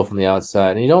pretty cool from the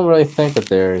outside. And you don't really think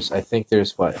that I think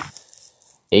there's what,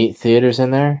 8 theaters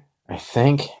in there. I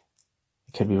think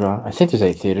I could be wrong. I think there's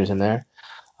 8 theaters in there.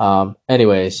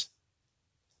 Anyways,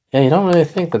 yeah, you don't really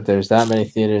think that there's that many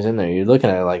theaters in there. You're looking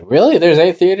at it like, really? There's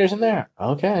 8 theaters in there?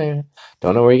 Okay.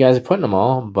 Don't know where you guys are putting them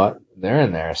all, but they're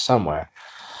in there somewhere.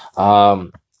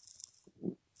 So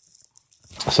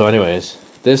anyways,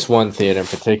 this one theater in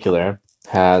particular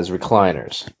has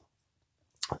recliners.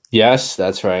 Yes,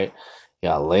 that's right.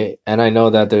 Yeah, and I know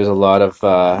that there's a lot of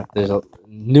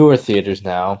newer theaters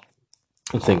now.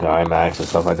 I think IMAX and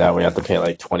stuff like that, where you have to pay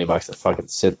like $20 to fucking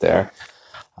sit there.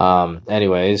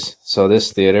 Anyways, so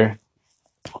this theater,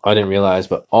 I didn't realize,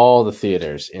 but all the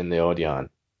theaters in the Odeon,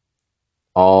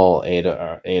 all eight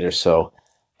or so,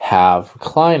 have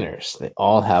recliners. They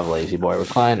all have Lazy Boy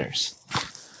recliners.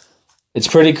 It's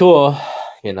pretty cool.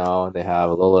 They have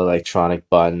a little electronic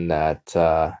button that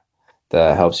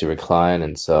helps you recline.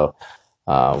 And so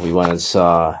we went and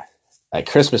saw, at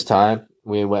Christmas time,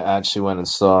 actually went and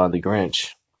saw The Grinch.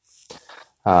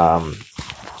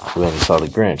 We went and saw The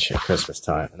Grinch at Christmas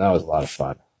time, and that was a lot of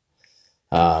fun.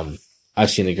 I've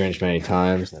seen The Grinch many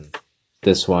times, and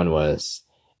this one was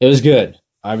good.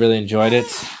 I really enjoyed it.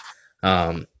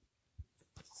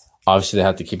 Obviously, they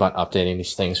have to keep on updating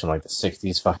these things from like the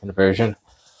 60s fucking version.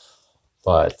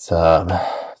 But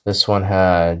this one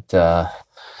had the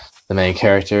main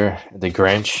character, The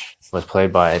Grinch, was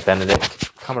played by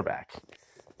Benedict Cumberbatch.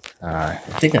 I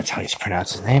think that's how you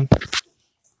pronounce his name.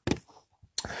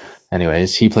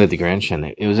 Anyways, he played the Grinch,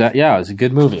 and it was a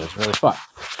good movie. It was really fun.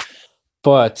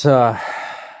 But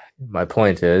my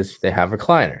point is, they have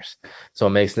recliners, so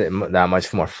it makes it that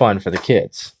much more fun for the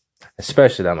kids,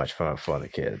 especially that much fun for the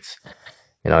kids.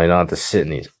 You don't have to sit in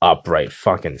these upright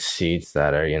fucking seats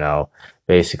that are,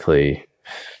 basically,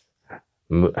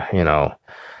 they're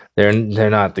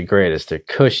not the greatest. They're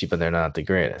cushy, but they're not the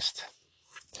greatest.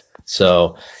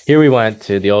 So here we went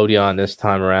to the Odeon this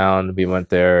time around. We went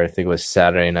there, I think it was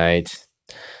Sunday night.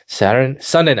 Sorry.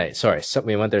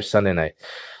 We went there Sunday night.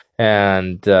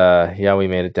 And we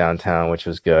made it downtown, which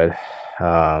was good. It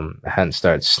hadn't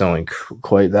started snowing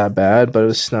quite that bad, but it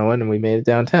was snowing and we made it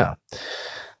downtown.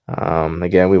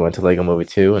 Again, we went to Lego Movie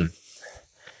 2,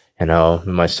 and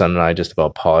my son and I just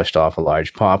about polished off a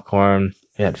large popcorn.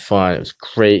 We had fun. It was a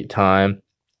great time.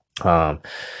 I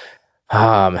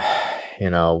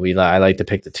like to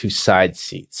pick the 2 side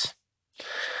seats.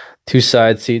 2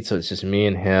 side seats, so it's just me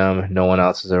and him. No one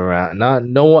else is around.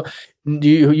 No one.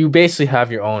 You basically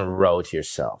have your own row to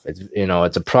yourself.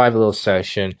 It's a private little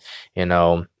section. And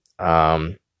the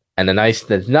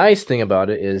nice thing about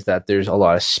it is that there's a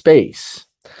lot of space.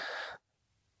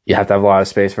 You have to have a lot of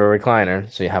space for a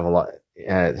recliner, so you have a lot.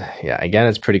 Again,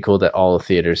 it's pretty cool that all the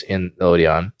theaters in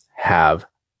Odeon have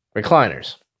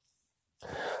recliners.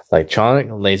 Electronic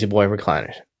Lazy Boy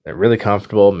recliners. They're really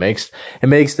comfortable. It makes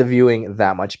the viewing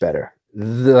that much better.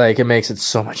 It makes it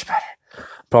so much better.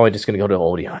 Probably just gonna go to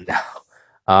Odeon now.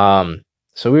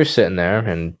 So we were sitting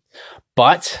there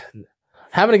but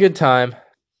having a good time.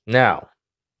 Now,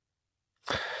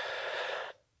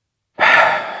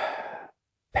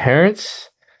 parents,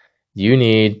 you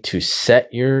need to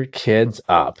set your kids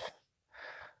up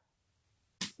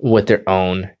with their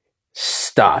own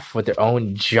stuff, with their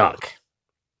own junk.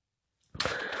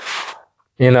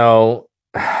 There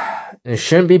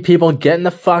shouldn't be people getting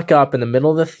the fuck up in the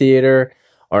middle of the theater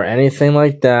or anything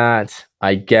like that.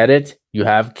 I get it. You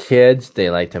have kids. They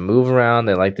like to move around.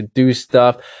 They like to do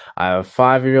stuff. I have a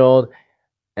 5-year-old,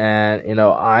 and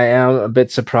I am a bit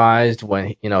surprised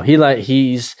when he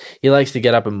likes to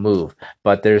get up and move,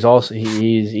 but there's also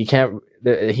he can't.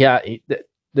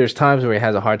 There's times where he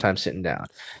has a hard time sitting down.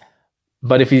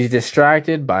 But if he's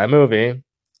distracted by a movie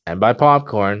and by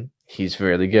popcorn, he's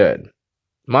really good.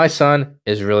 My son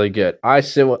is really good.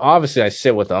 Obviously I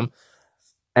sit with him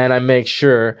and I make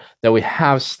sure that we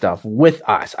have stuff with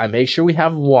us. I make sure we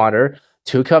have water,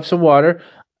 2 cups of water.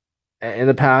 In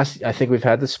the past, I think we've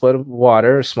had to split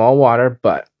water, small water,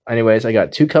 but anyways, I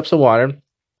got 2 cups of water.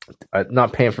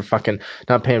 Not paying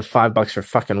 $5 for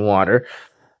fucking water.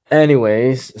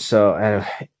 Anyways, so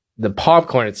the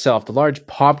popcorn itself, the large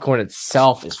popcorn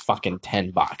itself is fucking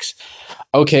 $10.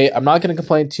 Okay, I'm not gonna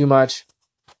complain too much.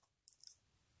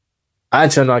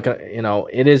 Actually, I'm not gonna,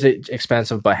 it is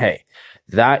expensive, but hey,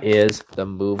 that is the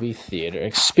movie theater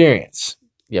experience.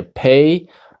 You pay,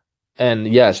 and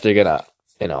yes, they're gonna,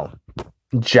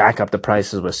 jack up the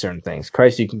prices with certain things.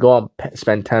 Christ, you can go out and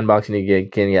spend $10 and you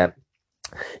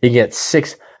can get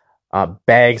 6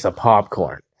 bags of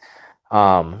popcorn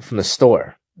from the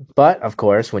store. But of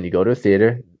course, when you go to a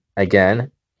theater,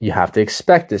 again, you have to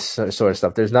expect this sort of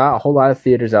stuff. There's not a whole lot of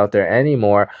theaters out there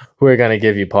anymore who are going to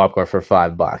give you popcorn for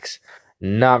 $5.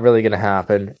 Not really going to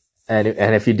happen. And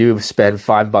if you do spend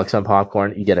 $5 on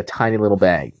popcorn, you get a tiny little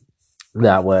bag.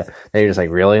 That way, then you're just like,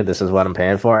 really? This is what I'm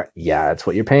paying for? Yeah, that's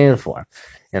what you're paying for.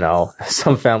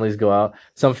 Some families go out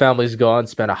and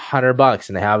spend $100,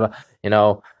 and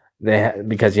they have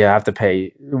because you have to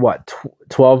pay what,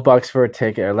 $12 for a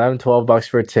ticket, or $11-12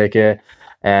 for a ticket,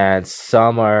 and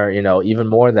some are even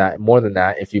more than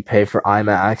that if you pay for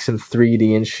IMAX and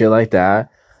 3D and shit like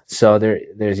that. So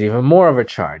there's even more of a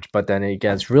charge, but then it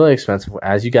gets really expensive,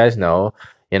 as you guys know.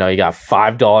 You got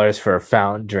 $5 for a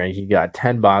fountain drink, you got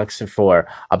 $10 for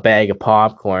a bag of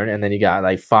popcorn, and then you got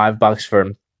like $5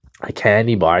 for a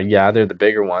candy bar. Yeah, they're the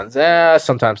bigger ones.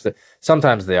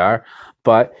 Sometimes they are,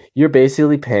 but you're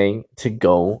basically paying to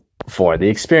go for the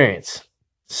experience.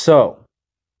 So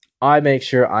I make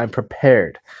sure I'm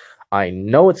prepared. I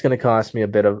know it's going to cost me a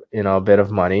bit of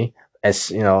money,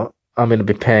 as I'm going to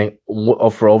be paying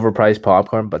for overpriced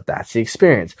popcorn, but that's the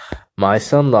experience. My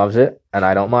son loves it, and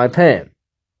I don't mind paying.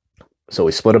 So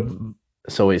we split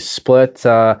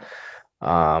a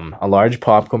large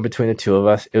popcorn between the two of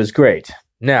us. It was great.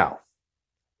 Now,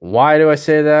 why do I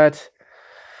say that?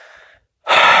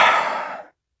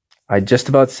 I just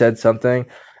about said something,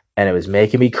 and it was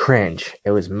making me cringe.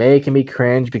 It was making me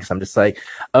cringe because I'm just like,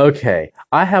 okay,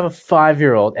 I have a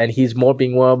 5-year-old, and he's more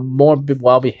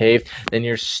well behaved than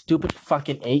your stupid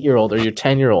fucking 8-year-old or your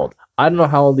 10-year-old. I don't know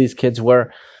how old these kids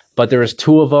were, but there was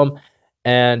 2 of them,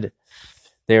 and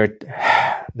there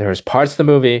was parts of the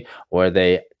movie where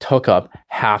they took up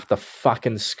half the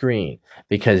fucking screen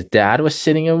because dad was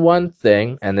sitting in one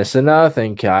thing, and this is another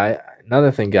thing,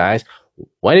 guys.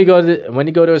 When you go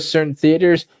to certain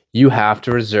theaters, you have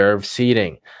to reserve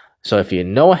seating. So if you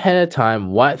know ahead of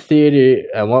time what theater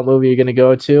and what movie you're going to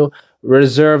go to,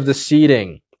 reserve the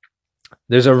seating.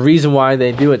 There's a reason why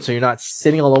they do it, so you're not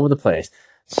sitting all over the place.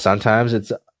 Sometimes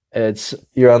it's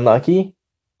you're unlucky,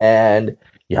 and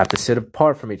you have to sit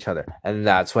apart from each other. And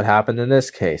that's what happened in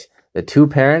this case. The 2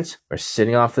 parents were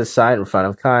sitting off to the side in front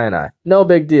of Kai and I. No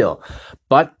big deal.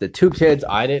 But the 2 kids,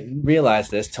 I didn't realize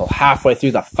this till halfway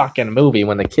through the fucking movie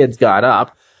when the kids got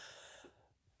up.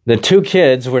 The 2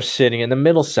 kids were sitting in the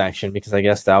middle section because I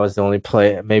guess that was the only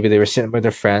play. Maybe they were sitting with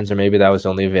their friends, or maybe that was the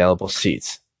only available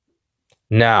seats.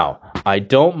 Now, I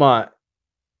don't mind.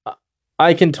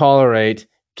 I can tolerate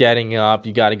getting up,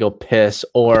 you got to go piss,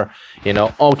 or,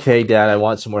 okay, dad, I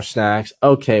want some more snacks.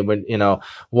 Okay, but,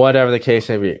 whatever the case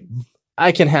may be,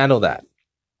 I can handle that.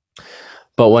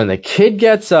 But when the kid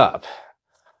gets up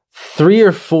 3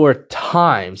 or 4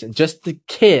 times, and just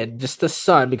the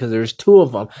son, because there's 2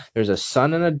 of them, there's a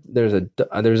son and there's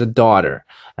a daughter,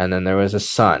 and then there was a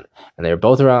son, and they were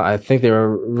both around, I think they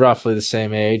were roughly the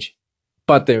same age,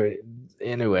 but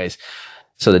anyways,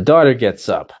 so the daughter gets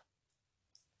up.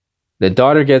 The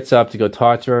daughter gets up to go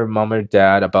talk to her mom or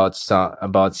dad about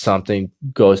something,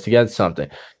 goes to get something.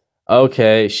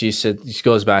 Okay, she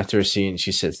goes back to her seat and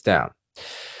she sits down.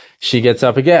 She gets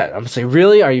up again. I'm just like,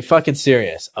 really? Are you fucking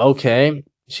serious? Okay,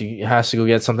 she has to go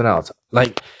get something else.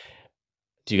 Like,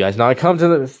 do you guys not come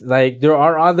to there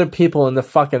are other people in the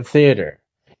fucking theater.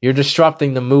 You're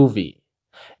disrupting the movie.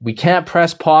 We can't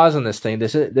press pause on this thing.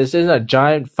 This isn't a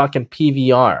giant fucking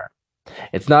PVR.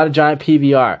 It's not a giant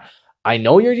PVR. I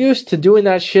know you're used to doing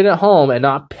that shit at home and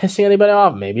not pissing anybody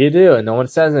off. Maybe you do, and no one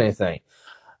says anything.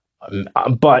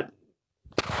 But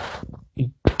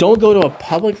don't go to a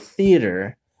public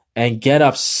theater and get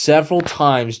up several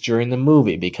times during the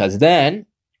movie, because then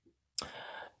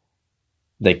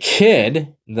the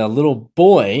kid, the little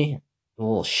boy, the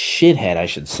little shithead, I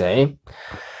should say,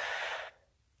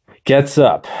 gets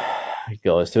up,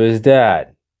 goes to his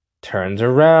dad, turns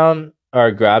around,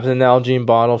 or grabs an Nalgene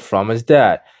bottle from his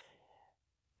dad.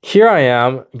 Here I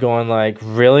am going like,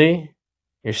 really?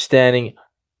 You're standing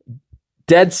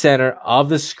dead center of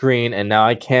the screen and now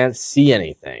I can't see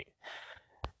anything.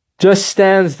 Just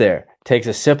stands there, takes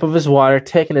a sip of his water,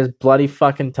 taking his bloody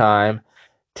fucking time,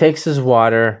 takes his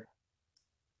water,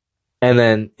 and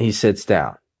then he sits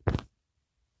down.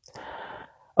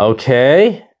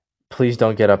 Okay, please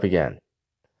don't get up again.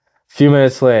 A few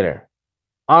minutes later,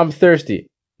 I'm thirsty.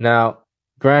 Now,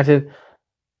 granted,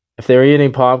 if they were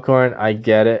eating popcorn, I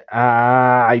get it.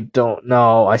 I don't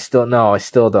know. I still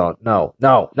don't. No.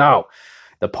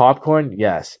 The popcorn,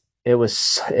 yes, it was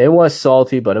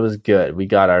salty, but it was good. We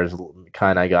got ours.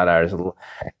 I got ours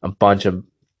a bunch of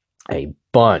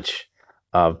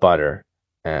butter.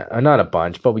 Not a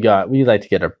bunch, but we like to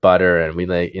get our butter, and we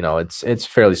like, it's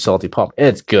fairly salty pop.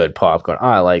 It's good popcorn.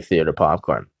 I like theater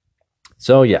popcorn.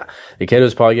 So yeah, the kid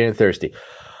was probably getting thirsty.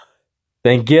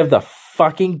 Then give the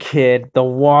fucking kid the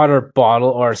water bottle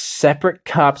or a separate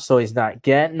cup so he's not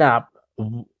getting up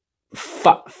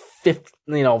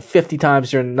 50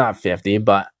 times during, not 50,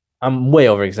 but I'm way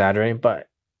over exaggerating, but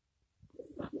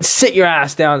sit your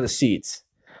ass down in the seats.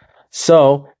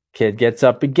 So kid gets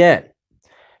up again.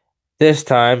 This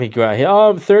time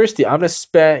I'm thirsty. I'm gonna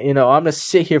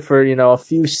sit here for a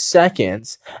few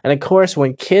seconds. And of course,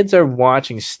 when kids are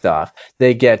watching stuff,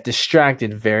 they get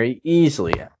distracted very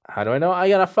easily. How do I know? I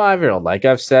got a 5-year-old. Like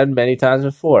I've said many times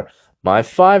before, my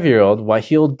 5-year-old, what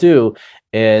he'll do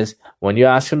is when you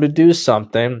ask him to do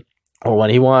something, or when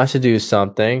he wants to do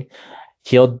something,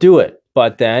 he'll do it.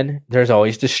 But then there's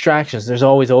always distractions. There's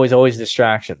always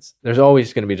distractions. There's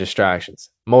always going to be distractions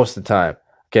most of the time.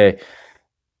 Okay.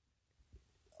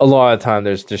 A lot of the time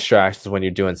there's distractions when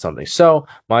you're doing something. So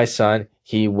my son,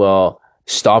 he will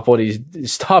stop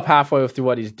halfway through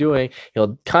what he's doing.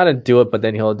 He'll kind of do it, but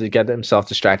then he'll get himself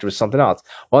distracted with something else.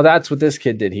 Well, that's what this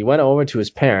kid did. He went over to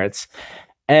his parents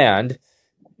and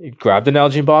grabbed an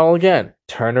Nalgene bottle again,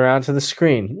 turned around to the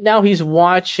screen. Now he's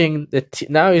watching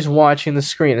the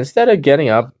screen instead of getting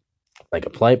up like a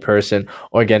polite person,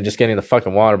 or again, just getting the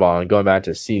fucking water bottle and going back to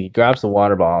the seat. He grabs the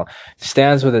water bottle,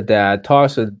 stands with the dad,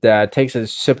 talks with the dad, takes a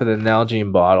sip of the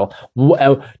Nalgene bottle,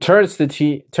 turns to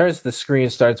the screen,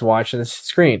 starts watching the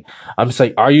screen. I'm just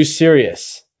like, are you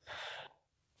serious?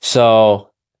 So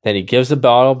then he gives the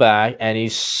bottle back, and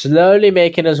he's slowly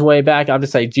making his way back. I'm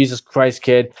just like, Jesus Christ,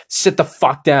 kid, sit the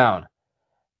fuck down.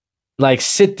 Like,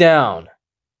 sit down.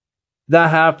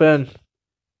 That happened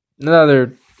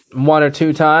another 1 or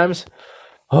 2 times.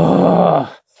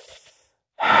 Oh.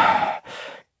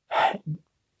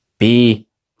 Be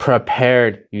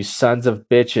prepared, you sons of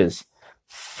bitches.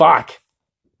 Fuck.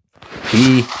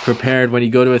 Be prepared when you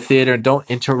go to a theater. Don't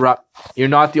interrupt. You're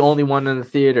not the only one in the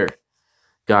theater.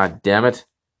 God damn it.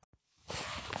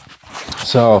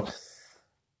 So,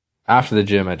 after the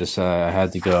gym, I just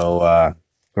had to go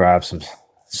grab some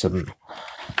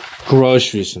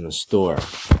groceries from the store.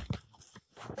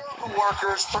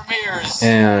 Workers premieres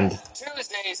And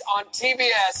Tuesdays on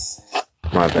TBS.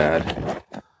 My bad.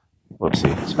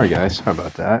 Whoopsie. Sorry, guys. Sorry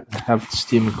about that. I have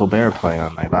Stephen Colbert playing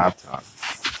on my laptop.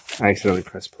 I accidentally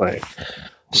pressed play.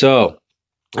 So,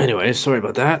 anyway, sorry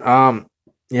about that.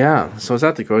 Yeah. So I was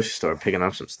at the grocery store picking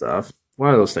up some stuff.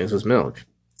 One of those things was milk.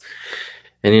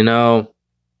 And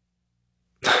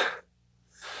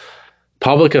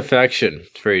public affection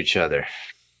for each other.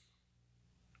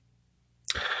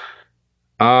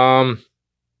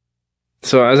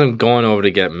 So as I'm going over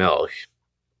to get milk,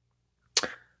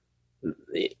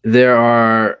 there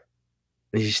are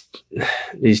these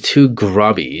 2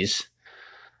 grubbies.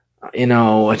 I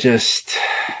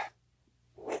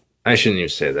shouldn't even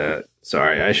say that.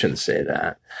 Sorry, I shouldn't say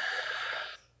that.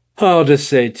 I'll just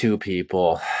say 2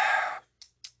 people.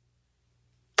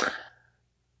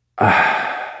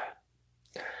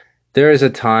 There is a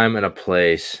time and a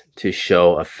place to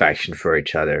show affection for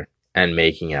each other and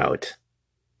making out.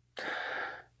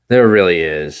 There really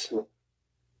is.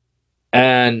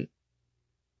 And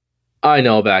I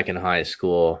know back in high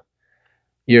school,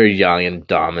 you're young and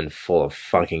dumb and full of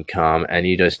fucking cum, and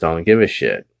you just don't give a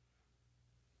shit.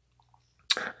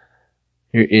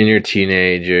 You're in your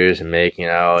teenagers and making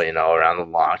out, around the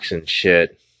locks and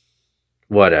shit.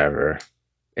 Whatever.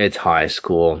 It's high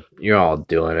school. You're all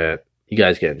doing it. You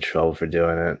guys get in trouble for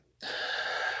doing it.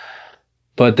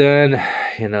 But then,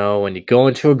 when you go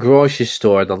into a grocery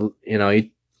store,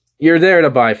 you're there to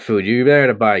buy food. You're there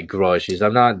to buy groceries.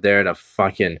 I'm not there to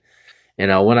fucking, when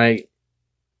I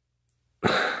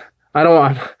don't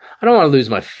want to lose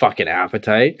my fucking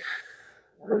appetite.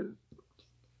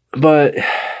 But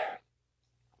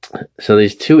so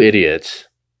these two idiots,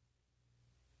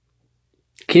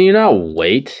 can you not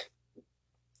wait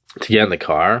to get in the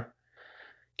car?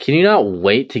 Can you not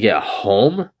wait to get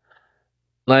home?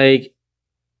 Like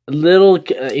little,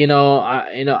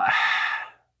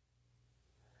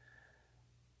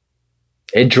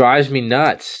 it drives me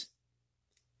nuts.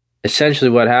 Essentially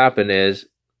what happened is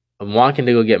I'm walking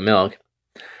to go get milk,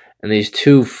 and these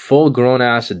two full grown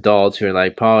ass adults who are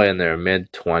like probably in their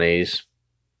mid 20s,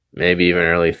 maybe even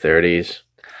early 30s,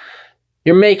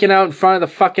 you're making out in front of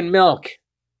the fucking milk.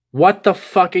 What the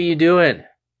fuck are you doing?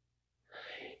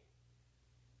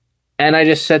 And I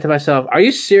just said to myself, are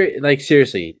you serious? Like,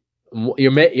 seriously,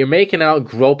 you're making out,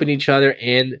 groping each other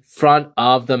in front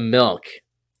of the milk.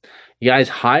 You guys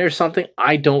high or something?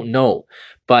 I don't know.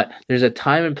 But there's a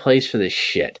time and place for this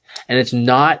shit. And it's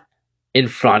not in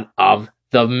front of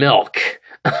the milk.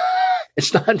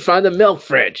 It's not in front of the milk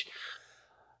fridge.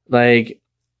 Like,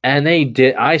 and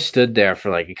I stood there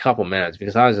for like a couple minutes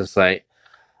because I was just like,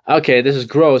 okay, this is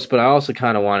gross, but I also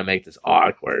kind of want to make this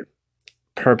awkward.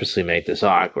 Purposely make this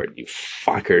awkward, you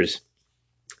fuckers.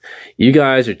 You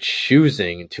guys are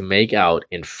choosing to make out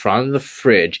in front of the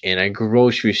fridge in a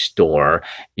grocery store.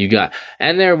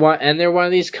 And they're one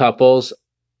of these couples.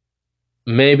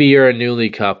 Maybe you're a newly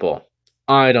couple.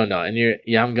 I don't know. And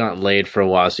you haven't gotten laid for a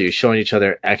while, so you're showing each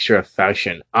other extra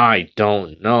affection. I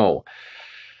don't know.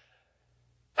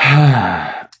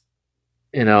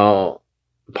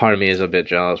 Part of me is a bit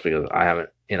jealous because I haven't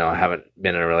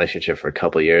been in a relationship for a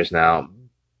couple of years now.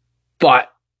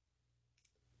 But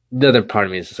the other part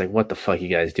of me is just like, what the fuck are you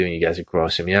guys doing? You guys are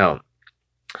grossing me out.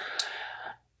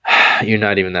 You're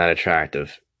not even that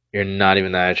attractive. You're not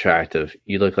even that attractive.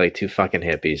 You look like two fucking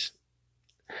hippies.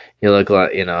 You look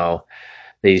like,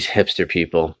 these hipster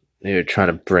people. They're trying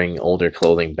to bring older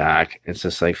clothing back. It's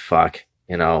just like, fuck,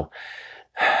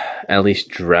 at least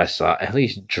dress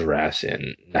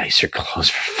in nicer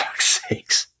clothes, for fuck's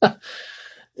sakes.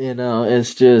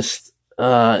 It's just,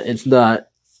 it's not,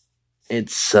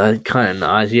 it's kind of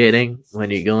nauseating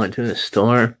when you go into the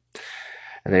store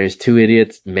and there's two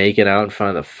idiots making out in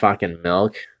front of the fucking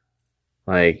milk.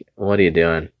 Like, what are you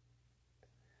doing?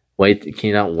 Can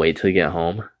you not wait till you get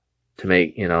home to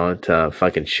to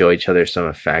fucking show each other some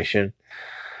affection?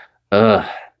 Ugh.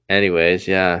 Anyways,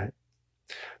 yeah.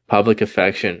 Public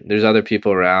affection. There's other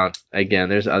people around. Again,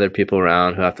 there's other people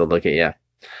around who have to look at you.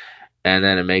 And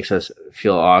then it makes us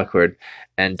feel awkward.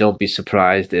 And don't be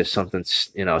surprised if something,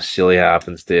 silly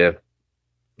happens to you.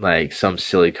 Like some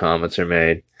silly comments are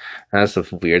made. That's the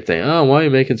weird thing. Oh, why are you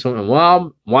making so many?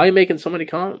 Well, why are you making so many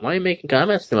comments? Why are you making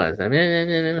comments to us?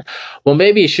 Well,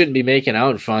 maybe you shouldn't be making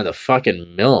out in front of the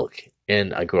fucking milk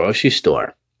in a grocery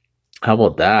store. How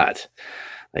about that?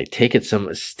 Like, take it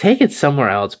somewhere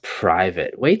else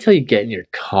private. Wait till you get in your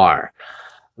car.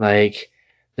 Like,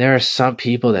 there are some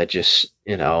people that just,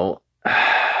 I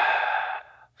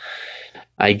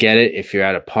get it. If you're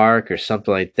at a park or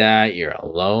something like that, you're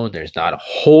alone. There's not a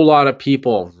whole lot of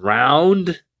people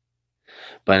around.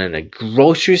 But in a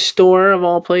grocery store of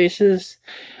all places,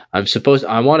 I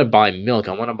want to buy milk.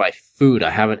 I want to buy food.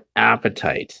 I have an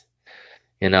appetite.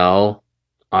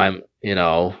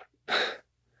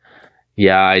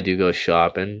 Yeah, I do go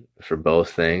shopping for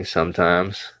both things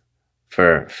sometimes,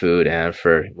 for food and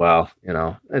for,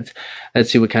 let's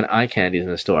see what kind of eye candy is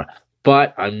in the store.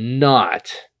 But I'm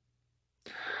not,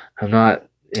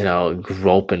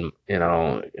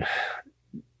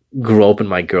 groping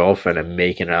my girlfriend and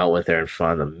making out with her in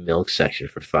front of the milk section,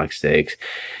 for fuck's sakes.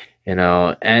 And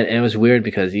it was weird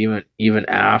because even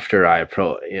after I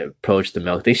approached the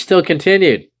milk, they still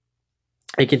continued.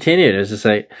 It continued. It was just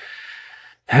like,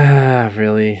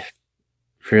 really,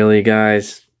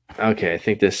 guys. Okay, I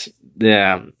think this.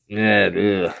 Yeah.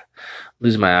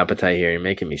 Losing my appetite here. You're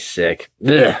making me sick.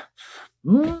 Ugh.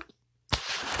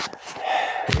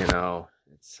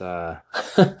 It's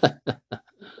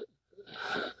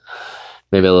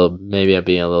maybe I'm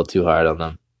being a little too hard on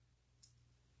them.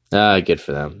 Good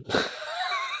for them.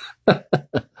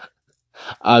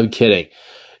 I'm kidding.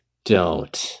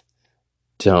 Don't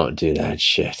do that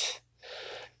shit.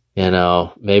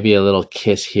 Maybe a little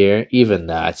kiss here. Even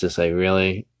that's just like,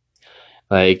 really,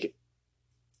 like,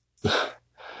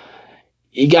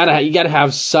 you gotta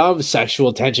have some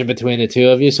sexual tension between the two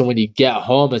of you. So when you get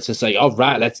home, it's just like, all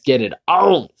right, let's get it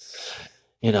on.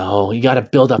 You gotta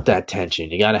build up that tension.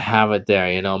 You gotta have it there.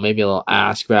 Maybe a little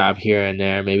ass grab here and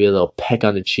there. Maybe a little peck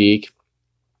on the cheek.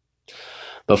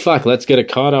 But fuck, let's get a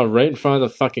caught out right in front of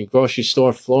the fucking grocery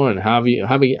store floor and have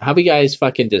you guys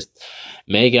fucking just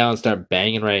make out and start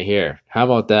banging right here. How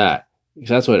about that? Because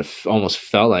that's what it almost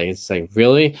felt like. It's like,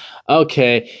 really?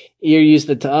 Okay, you're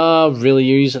using the oh, really?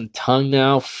 You're using tongue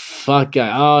now? Fuck,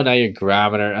 oh, now you're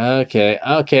grabbing her.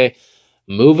 Okay.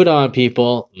 Move it on,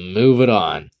 people. Move it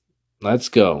on. Let's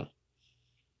go.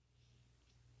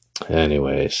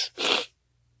 Anyways,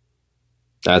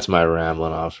 that's my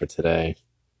rambling off for today.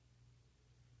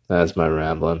 That's my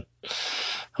rambling.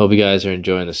 Hope you guys are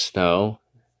enjoying the snow.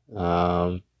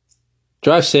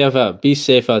 Drive safe out. Be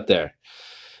safe out there.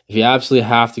 If you absolutely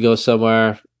have to go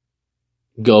somewhere,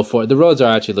 go for it. The roads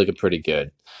are actually looking pretty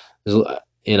good. There's a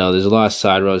lot of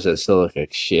side roads that still look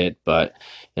like shit, but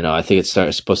I think it's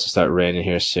supposed to start raining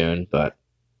here soon. But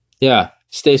yeah,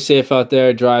 stay safe out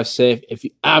there. Drive safe. If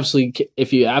you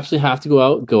absolutely have to go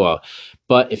out, go out.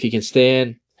 But if you can stay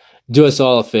in, do us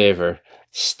all a favor.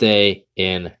 Stay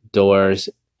indoors.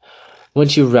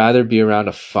 Wouldn't you rather be around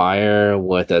a fire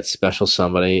with that special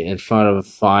somebody in front of a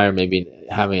fire, maybe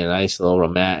having a nice little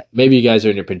romance? Maybe you guys are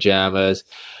in your pajamas.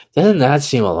 Doesn't that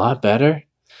seem a lot better?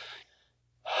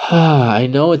 I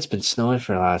know it's been snowing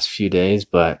for the last few days,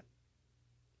 but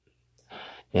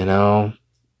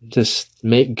just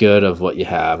make good of what you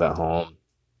have at home.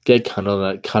 Get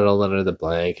cuddle under the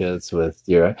blankets with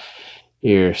your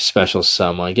special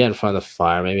someone. Get in front of the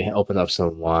fire. Maybe open up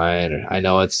some wine. I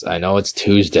know it's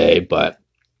Tuesday, but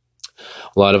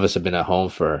a lot of us have been at home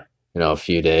for a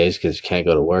few days because you can't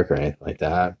go to work or anything like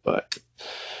that. But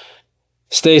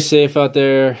stay safe out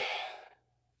there.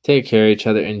 Take care of each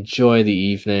other. Enjoy the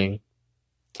evening.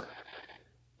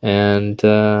 And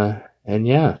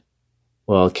yeah,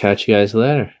 well, catch you guys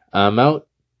later. I'm out.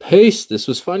 Peace. This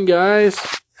was fun, guys.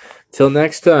 Till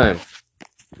next time.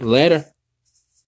 Later.